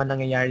yung mga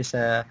nangyayari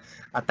sa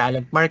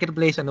talent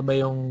marketplace, ano ba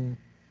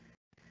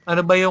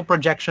yung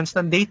projections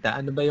ng data,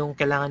 ano ba yung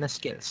kailangan na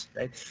skills,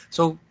 right?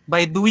 So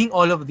by doing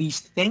all of these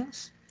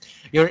things,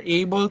 you're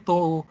able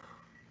to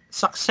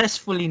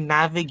successfully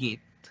navigate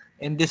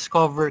and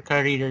discover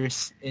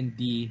careers in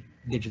the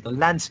digital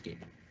landscape.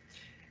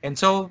 And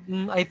so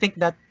I think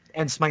that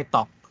ends my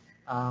talk.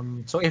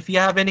 So if you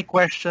have any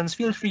questions,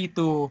 feel free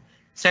to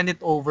send it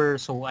over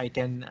so I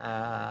can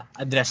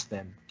address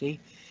them. Okay.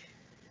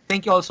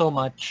 Thank you all so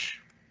much.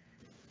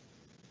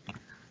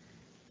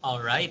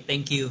 All right.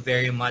 Thank you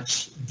very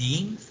much,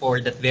 Dean,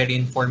 for that very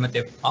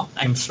informative talk.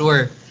 I'm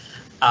sure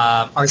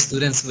our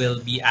students will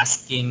be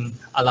asking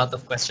a lot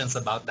of questions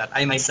about that.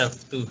 I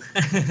myself too.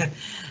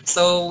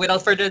 So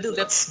without further ado,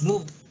 let's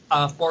move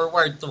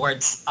forward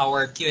towards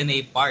our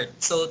Q&A part.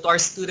 So to our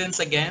students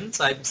again,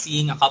 so I'm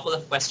seeing a couple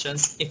of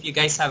questions. If you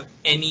guys have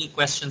any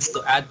questions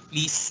to add,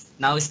 please,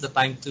 now is the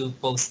time to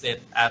post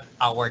it at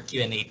our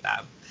Q&A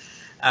tab.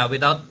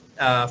 Without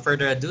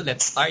further ado,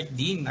 let's start.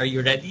 Dean, are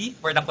you ready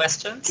for the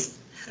questions?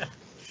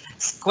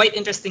 It's quite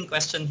interesting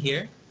question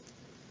here.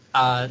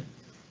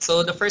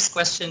 So the first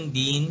question,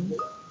 Dean,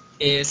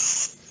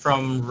 is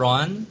from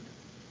Ron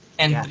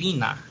and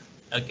Rina.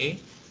 Okay?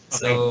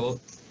 So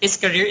is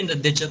career in the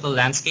digital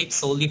landscape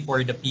solely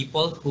for the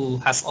people who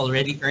has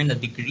already earned a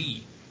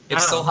degree?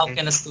 If so, how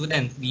can a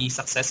student be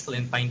successful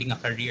in finding a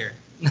career?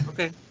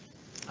 Okay.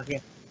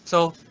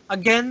 So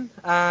again,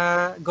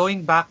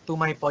 going back to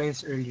my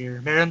points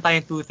earlier, meron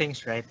tayong two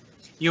things, right?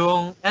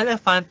 Yung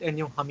elephant and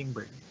yung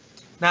hummingbird.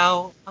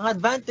 Now,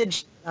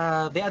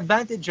 the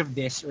advantage of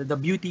this, or the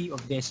beauty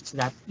of this, is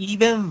that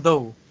even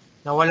though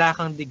na wala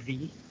kang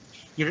degree,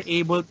 you're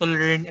able to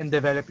learn and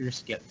develop your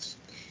skills.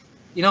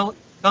 You know,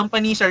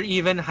 companies are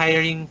even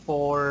hiring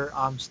for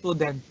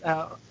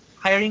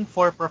hiring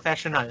for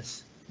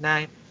professionals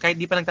na kahit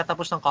di pa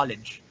nagtatapos ng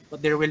college,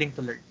 but they're willing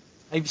to learn.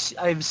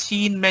 I've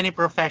seen many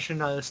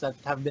professionals that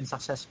have been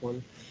successful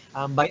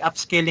by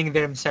upskilling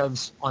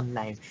themselves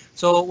online.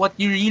 So what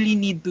you really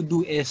need to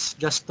do is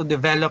just to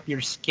develop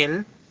your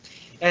skill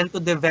and to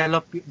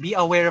be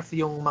aware of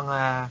yung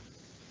mga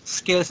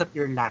skills that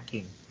you're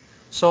lacking.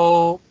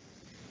 So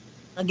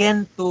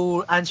again,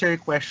 to answer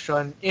your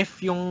question,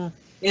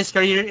 is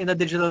career in the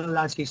digital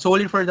landscape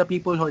solely for the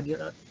people who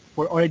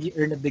already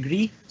earned a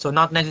degree? So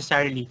not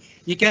necessarily.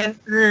 You can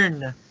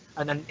earn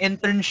an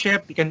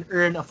internship, you can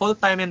earn a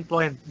full-time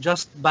employment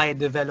just by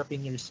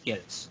developing your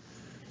skills.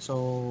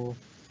 So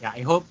yeah,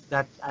 I hope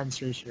that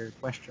answers your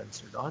question,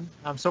 Sir Don.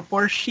 So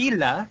for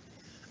Sheila,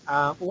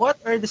 what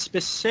are the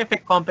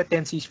specific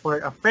competencies for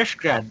a fresh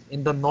grad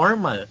in the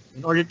normal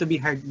in order to be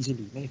hired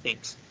easily? Many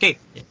things. Okay.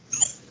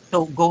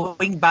 So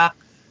going back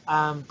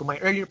to my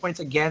earlier points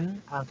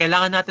again,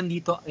 kailangan natin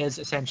dito is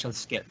essential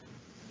skill.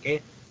 Okay?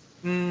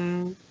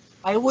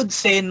 I would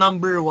say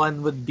number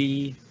one would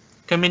be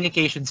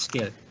communication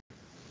skill.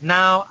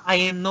 Now,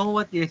 I know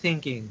what you're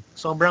thinking.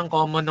 Sobrang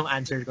common ng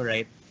answer ko,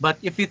 right? But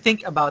if you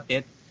think about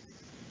it,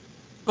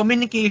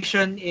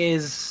 communication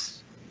is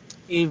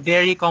a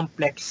very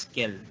complex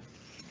skill.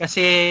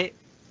 Kasi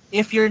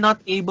if you're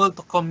not able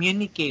to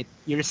communicate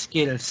your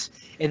skills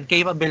and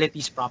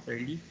capabilities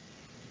properly,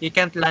 you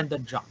can't land a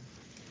job.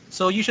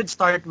 So you should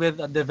start with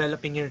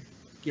developing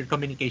your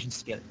communication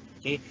skill.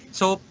 Okay?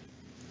 So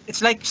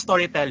it's like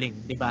storytelling,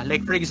 di ba?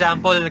 Like for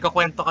example,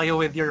 nagkakwento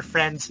kayo with your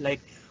friends like,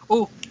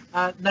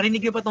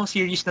 narinig mo ba tong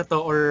series na to,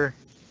 or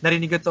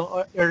narinig mo to,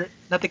 or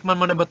natikman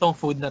mo na ba tong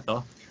food na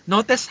to?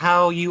 Notice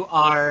how you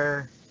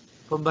are,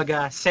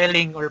 kumbaga,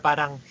 selling, or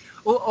parang,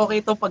 okay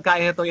itong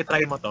pagkain na to,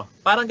 i-try mo to.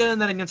 Parang gano'n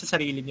na rin yun sa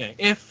sarili niya.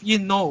 If you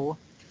know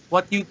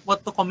what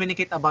to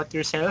communicate about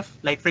yourself,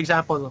 like for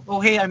example,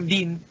 hey, I'm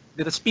Dean,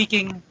 good at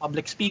speaking,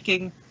 public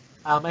speaking,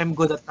 I'm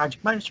good at project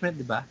management,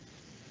 di ba?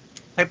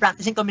 By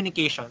practicing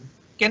communication,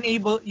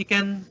 you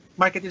can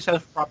market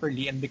yourself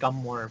properly and become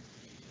more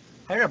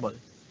hireable.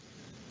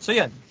 So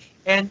yun.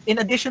 And in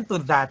addition to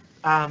that,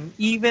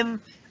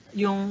 even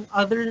yung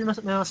other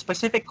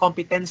specific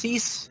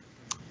competencies,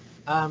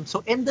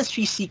 so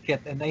industry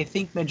secret, and I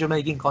think medyo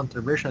magiging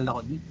controversial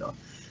ako dito,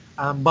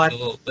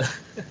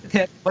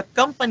 but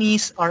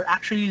companies are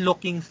actually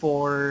looking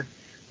for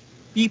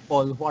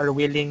people who are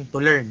willing to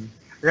learn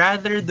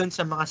rather than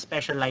sa mga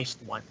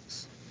specialized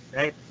ones,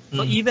 right?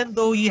 So even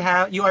though you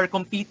are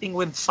competing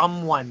with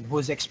someone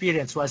who's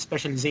experienced, who has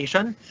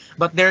specialization,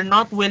 but they're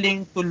not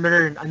willing to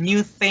learn a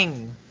new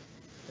thing,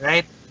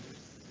 right?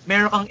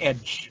 Meron kang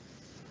edge.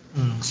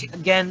 Kasi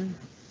again,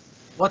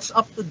 what's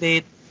up to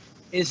date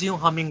is yung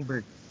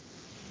hummingbird.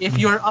 If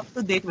you're up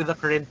to date with the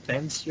current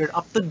trends, you're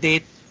up to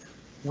date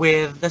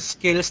with the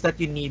skills that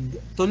you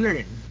need to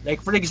learn. Like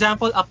for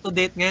example, up to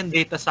date ngayon,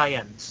 data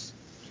science.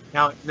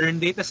 Now,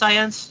 learn data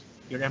science,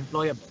 you're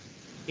employable.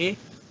 Okay?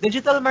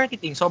 Digital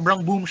marketing,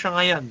 sobrang boom siya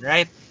ngayon,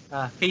 right?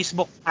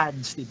 Facebook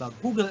ads, diba?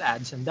 Google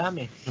ads, ang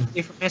dami.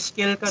 If may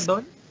skill ka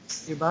doon,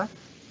 diba?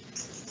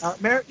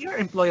 You're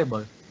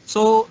employable.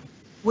 So,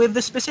 with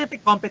the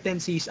specific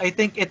competencies, I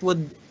think it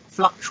would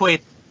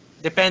fluctuate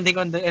depending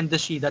on the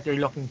industry that you're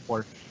looking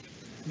for.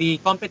 The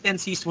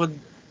competencies would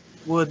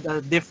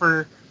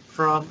differ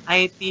from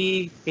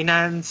IT,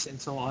 finance, and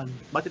so on.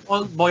 But it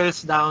all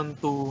boils down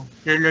to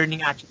your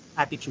learning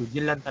attitude.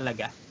 Yun lang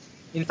talaga.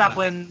 In fact,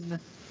 when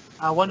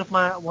one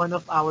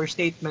of our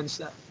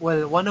statements,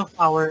 one of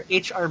our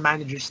HR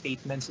manager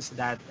statements is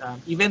that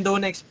even though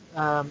one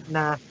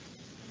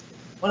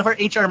of our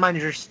HR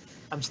managers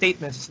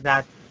statements is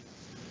that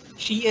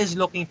she is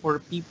looking for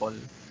people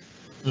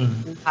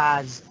who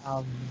has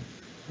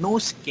no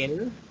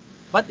skill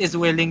but is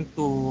willing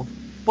to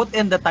put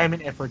in the time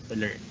and effort to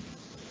learn.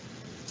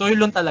 So yun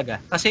lang talaga.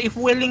 Kasi if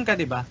willing ka,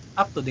 di ba,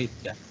 up to date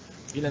ka.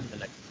 Yun lang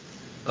talaga.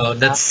 Oh,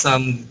 that's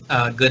some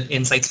good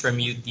insights from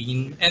you,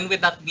 Dean. And with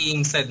that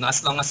being said, no,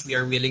 as long as we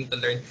are willing to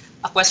learn,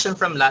 a question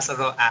from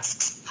Lazaro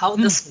asks, how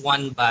does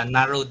one ba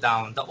narrow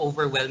down the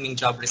overwhelming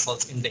job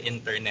results in the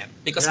internet?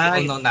 Because we all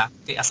Right. know na,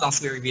 okay, as long as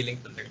we are willing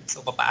to learn.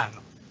 So,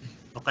 papaano?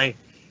 Okay.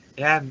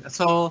 Yan.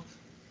 So,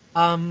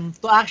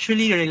 to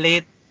actually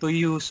relate to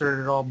you,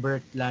 Sir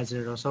Robert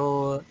Lazaro.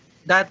 So,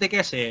 dati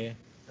kasi,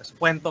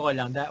 kwento ko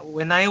lang, that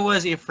when I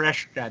was a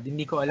fresh grad,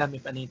 hindi ko alam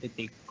if ano yung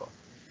take ko.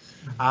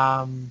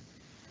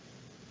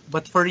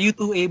 But for you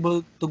to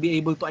be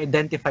able to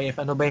identify if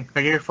ano ba yung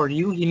career for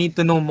you, you need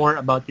to know more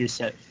about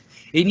yourself.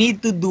 You need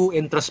to do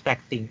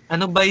introspecting.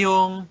 Ano ba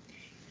yung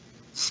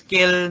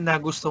skill na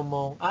gusto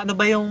mo? Ano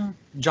ba yung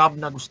job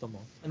na gusto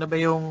mo? Ano ba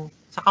yung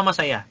saka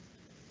masaya?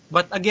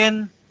 But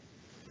again,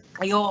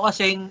 ayoko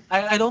kasing,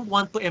 I don't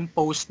want to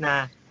impose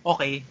na,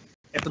 okay,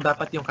 ito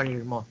dapat yung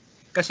career mo.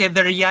 Kasi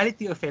the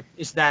reality of it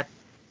is that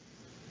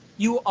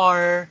you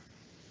are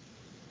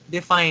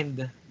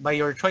defined by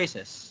your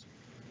choices.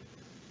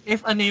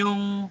 If ano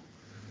yung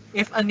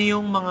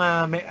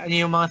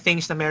mga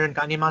things na meron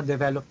ka, ano yung mga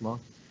develop mo,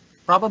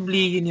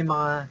 probably yun yung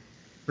mga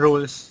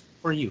roles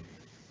for you.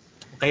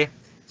 Okay?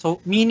 So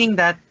meaning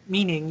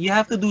you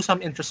have to do some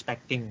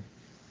introspecting.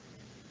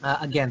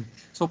 Again.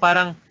 So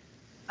parang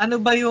ano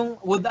ba yung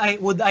would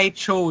I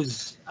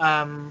choose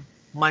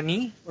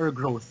money or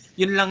growth?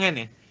 Yun lang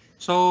yan eh.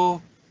 So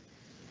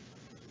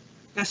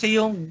kasi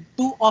yung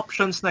two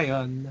options na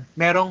yun,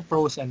 merong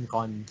pros and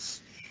cons.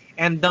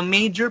 And the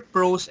major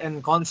pros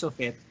and cons of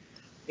it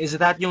is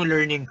that yung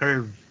learning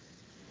curve.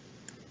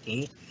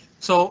 Okay?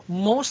 So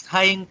most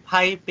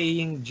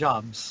high-paying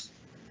jobs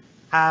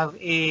have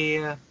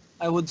a,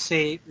 I would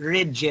say,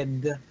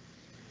 rigid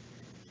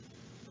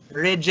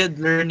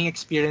learning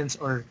experience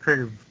or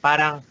curve.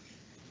 Parang,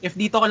 if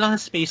dito ka lang sa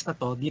space na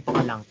to, dito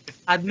ka lang.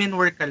 If admin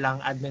work ka lang.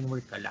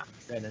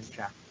 Ganun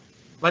siya.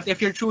 But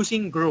if you're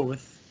choosing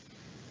growth,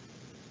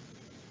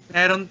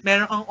 meron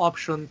kang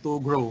option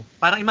to grow.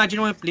 Parang imagine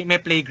mo may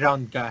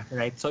playground ka,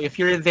 right? So if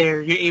you're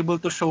there, you're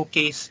able to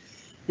showcase,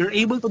 you're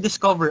able to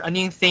discover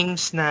ano yung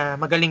things na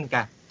magaling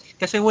ka.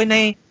 Kasi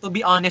to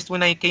be honest,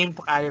 when I came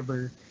to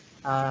Kalibrr,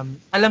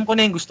 alam ko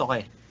na yung gusto ko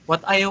eh.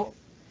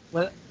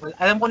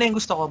 Alam ko na yung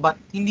gusto ko,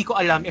 but hindi ko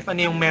alam if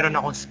ano yung meron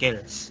akong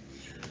skills.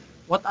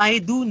 What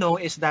I do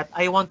know is that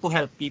I want to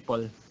help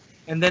people.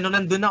 And then nung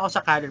nandun ako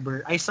sa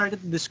Kalibrr, I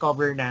started to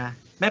discover na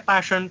may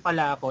passion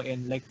pala ako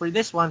in, like for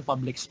this one,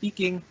 public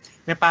speaking.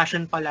 May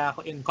passion pala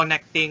ako in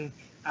connecting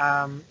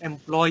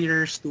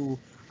employers to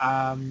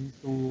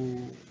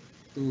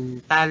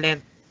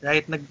talent,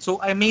 right? So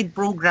I made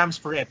programs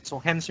for it.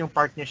 So hence yung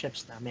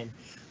partnerships namin.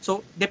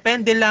 So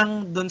depende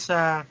lang dun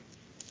sa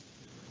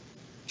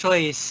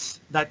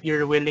choice that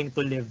you're willing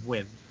to live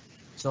with.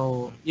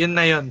 So yun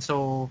na yun.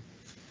 So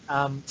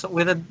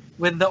with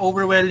the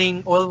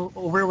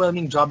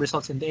overwhelming job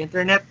results in the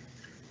internet,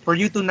 for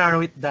you to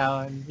narrow it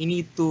down, you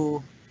need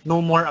to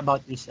know more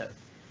about yourself.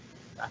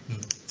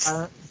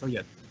 So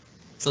yun.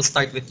 So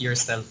start with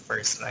yourself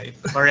first, right?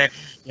 Correct.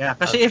 Yeah.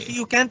 Kasi Okay. if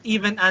you can't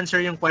even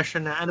answer yung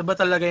question na ano ba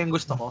talaga yung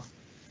gusto ko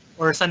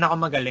or saan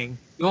ako magaling,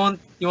 you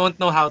won't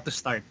know how to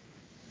start.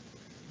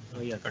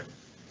 So yun.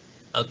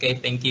 Okay,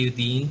 thank you,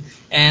 Dean.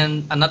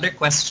 And another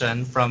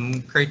question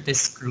from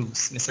Curtis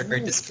Cruz, Mr.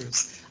 Curtis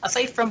Cruz.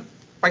 Aside from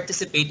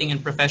participating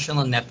in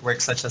professional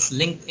networks such as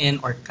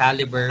LinkedIn or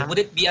Kalibrr, would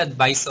it be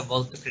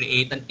advisable to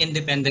create an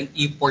independent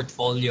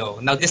e-portfolio?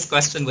 Now, this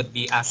question would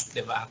be asked,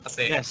 di ba?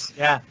 Kasi, Yes,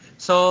 yeah.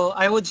 So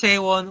I would say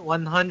 100%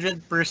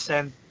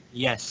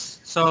 yes.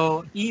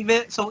 So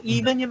even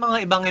yung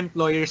mga ibang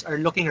employers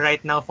are looking right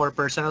now for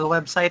personal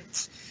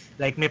websites.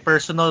 Like may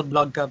personal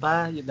blog ka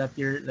ba that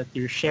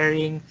you're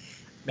sharing?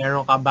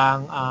 Meron ka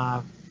bang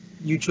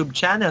YouTube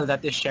channel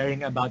that is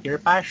sharing about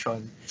your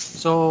passion?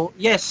 So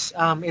yes,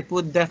 it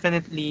would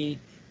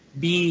definitely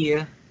be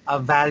a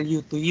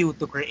value to you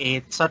to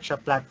create such a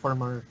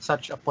platform or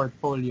such a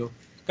portfolio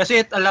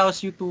kasi it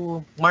allows you to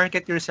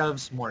market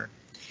yourself more.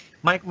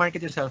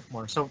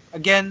 So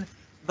again,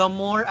 the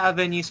more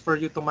avenues for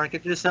you to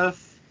market yourself,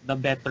 the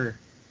better.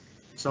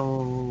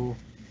 So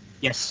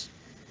yes.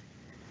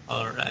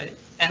 all right.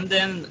 And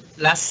then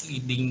lastly,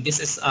 Dean, this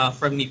is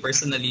from me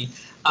personally.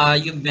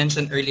 You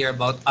mentioned earlier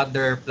about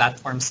other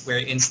platforms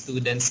wherein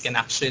students can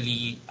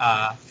actually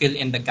fill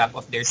in the gap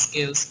of their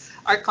skills.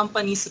 Are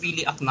companies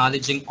really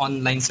acknowledging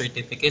online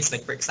certificates?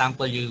 Like for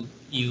example, you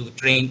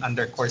trained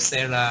under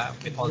Coursera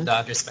with all the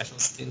other special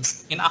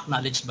skills.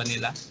 In-acknowledge ba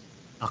nila?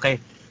 Okay.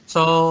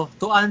 So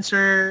to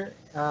answer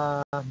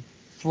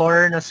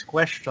Florna's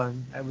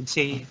question, I would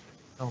say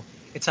no.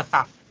 It's a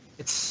fact.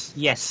 It's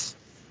yes.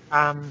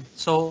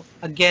 So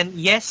again,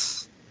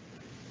 yes,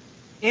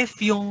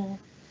 if yung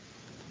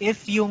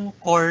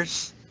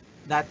course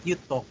that you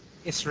took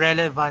is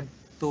relevant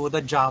to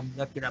the job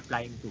that you're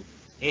applying to.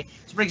 Okay?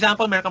 So for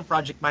example, meron kang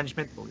project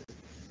management role.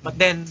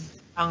 But then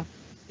ang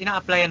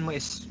ina-applyan mo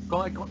is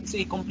it's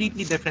a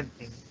completely different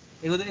thing.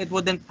 It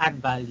wouldn't add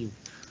value.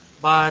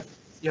 But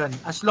yun,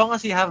 as long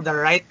as you have the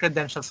right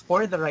credentials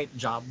for the right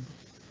job,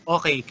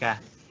 okay ka.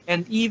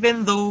 And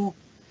even though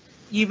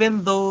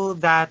even though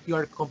that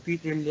you're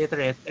computer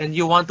literate and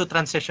you want to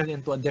transition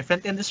into a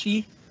different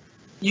industry,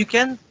 you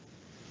can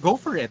go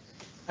for it.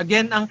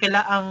 Again,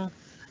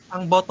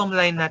 ang bottom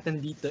line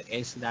natin dito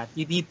is that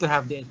you need to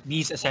have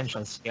these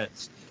essential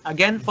skills.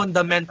 Again,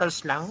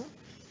 fundamentals lang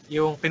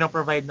yung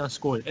pinoprovide ng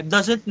school. It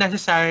doesn't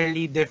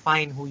necessarily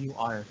define who you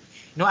are.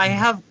 I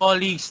have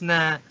colleagues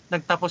na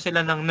nagtapos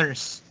sila ng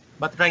nurse,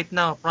 but right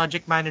now,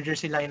 project manager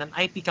sila in an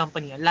IT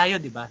company. Ang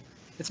layo, di ba?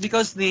 It's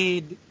because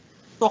they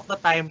took the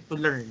time to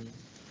learn.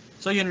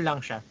 So, yun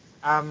lang siya.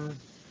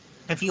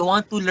 If you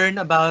want to learn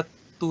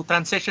to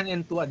transition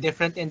into a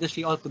different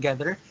industry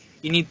altogether,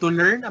 you need to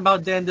learn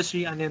about the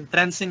industry, ano yung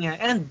trends niya,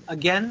 and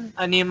again,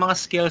 ano yung mga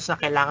skills na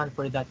kailangan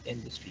for that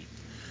industry.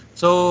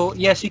 So,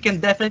 yes, you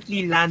can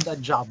definitely land a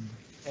job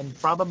and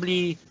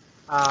probably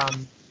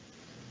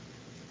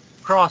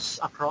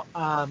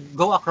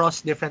go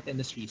across different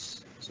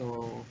industries.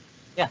 So,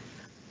 yeah.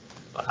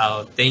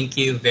 Wow, thank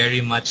you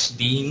very much,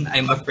 Dean.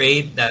 I'm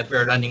afraid that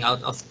we're running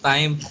out of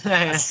time.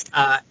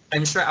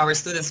 I'm sure our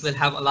students will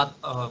have a lot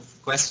of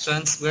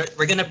questions.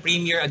 We're going to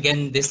premiere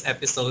again this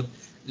episode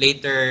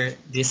later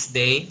this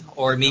day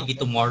or maybe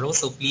tomorrow.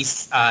 So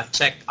please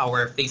check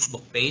our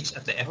Facebook page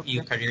at the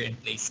FEU Career and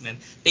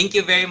Placement. Thank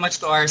you very much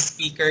to our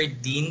speaker,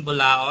 Dean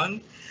Bulaon.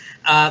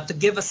 To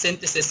give a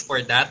synthesis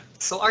for that,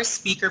 so our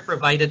speaker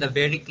provided a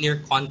very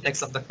clear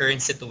context of the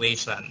current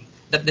situation,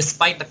 that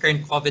despite the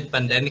current COVID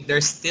pandemic, there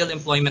are still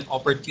employment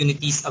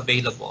opportunities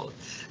available.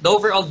 The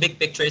overall big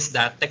picture is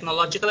that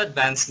technological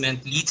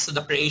advancement leads to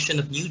the creation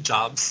of new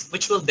jobs,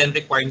 which will then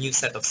require new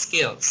set of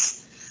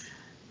skills.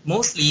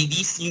 Mostly,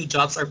 these new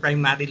jobs are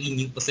primarily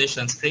new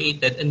positions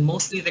created and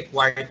mostly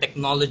require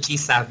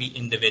technology-savvy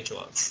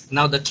individuals.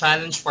 Now, the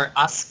challenge for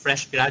us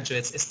fresh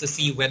graduates is to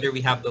see whether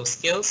we have those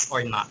skills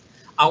or not.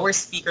 Our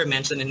speaker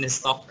mentioned in his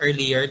talk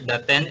earlier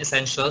the 10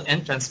 essential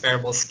and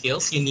transferable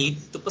skills you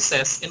need to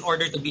possess in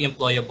order to be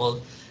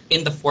employable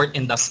in the fourth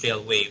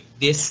industrial wave.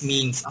 This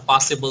means a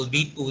possible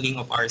retooling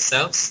of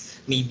ourselves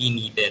may be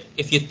needed.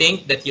 If you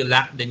think that you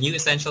lack the new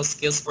essential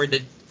skills for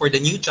the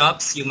new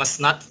jobs, you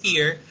must not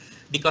fear,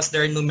 because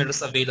there are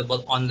numerous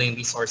available online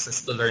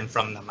resources to learn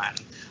from naman.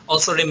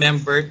 Also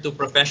remember to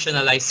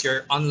professionalize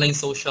your online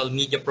social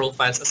media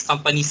profiles, as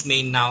companies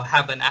may now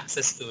have an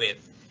access to it.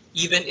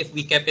 Even if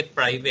we kept it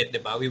private,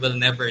 diba, we will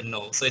never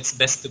know. So it's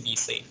best to be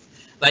safe.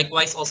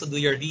 Likewise, also do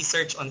your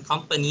research on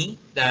company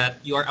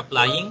that you are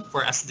applying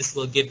for, as this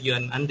will give you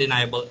an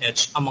undeniable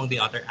edge among the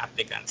other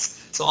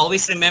applicants. So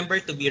always remember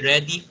to be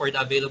ready for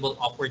the available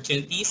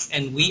opportunities,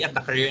 and we at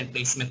the Career and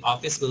Placement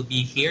Office will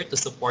be here to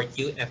support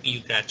you,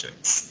 FEU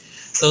graduates.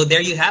 So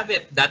there you have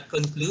it. That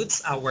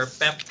concludes our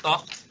pep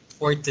talk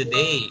for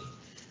today.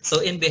 So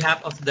in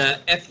behalf of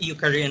the FEU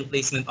Career and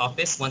Placement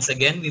Office, once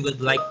again, we would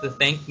like to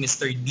thank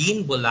Mr.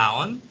 Dean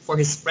Bulaon for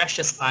his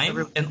precious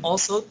time, and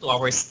also to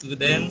our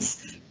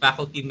students,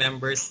 faculty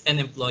members,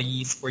 and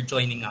employees for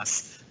joining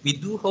us. We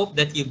do hope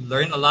that you've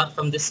learned a lot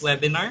from this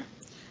webinar.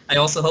 I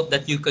also hope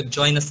that you could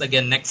join us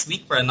again next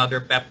week for another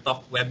pep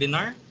talk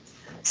webinar.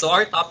 So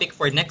our topic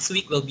for next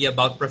week will be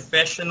about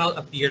professional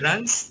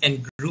appearance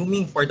and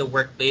grooming for the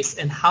workplace,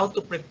 and how to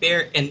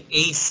prepare and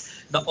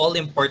ace the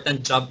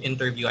all-important job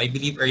interview. I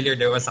believe earlier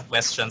there was a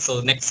question.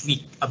 So next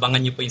week,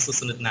 abangan niyo po yung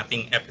susunod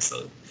nating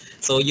episode.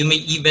 So you may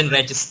even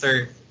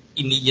register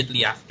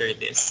immediately after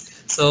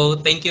this. So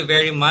thank you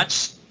very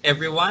much,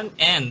 everyone.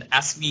 And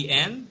as we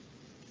end,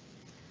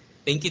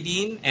 thank you,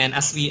 Dean. And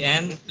as we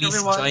end,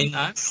 please join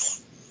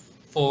us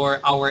for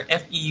our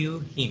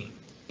FEU hymn.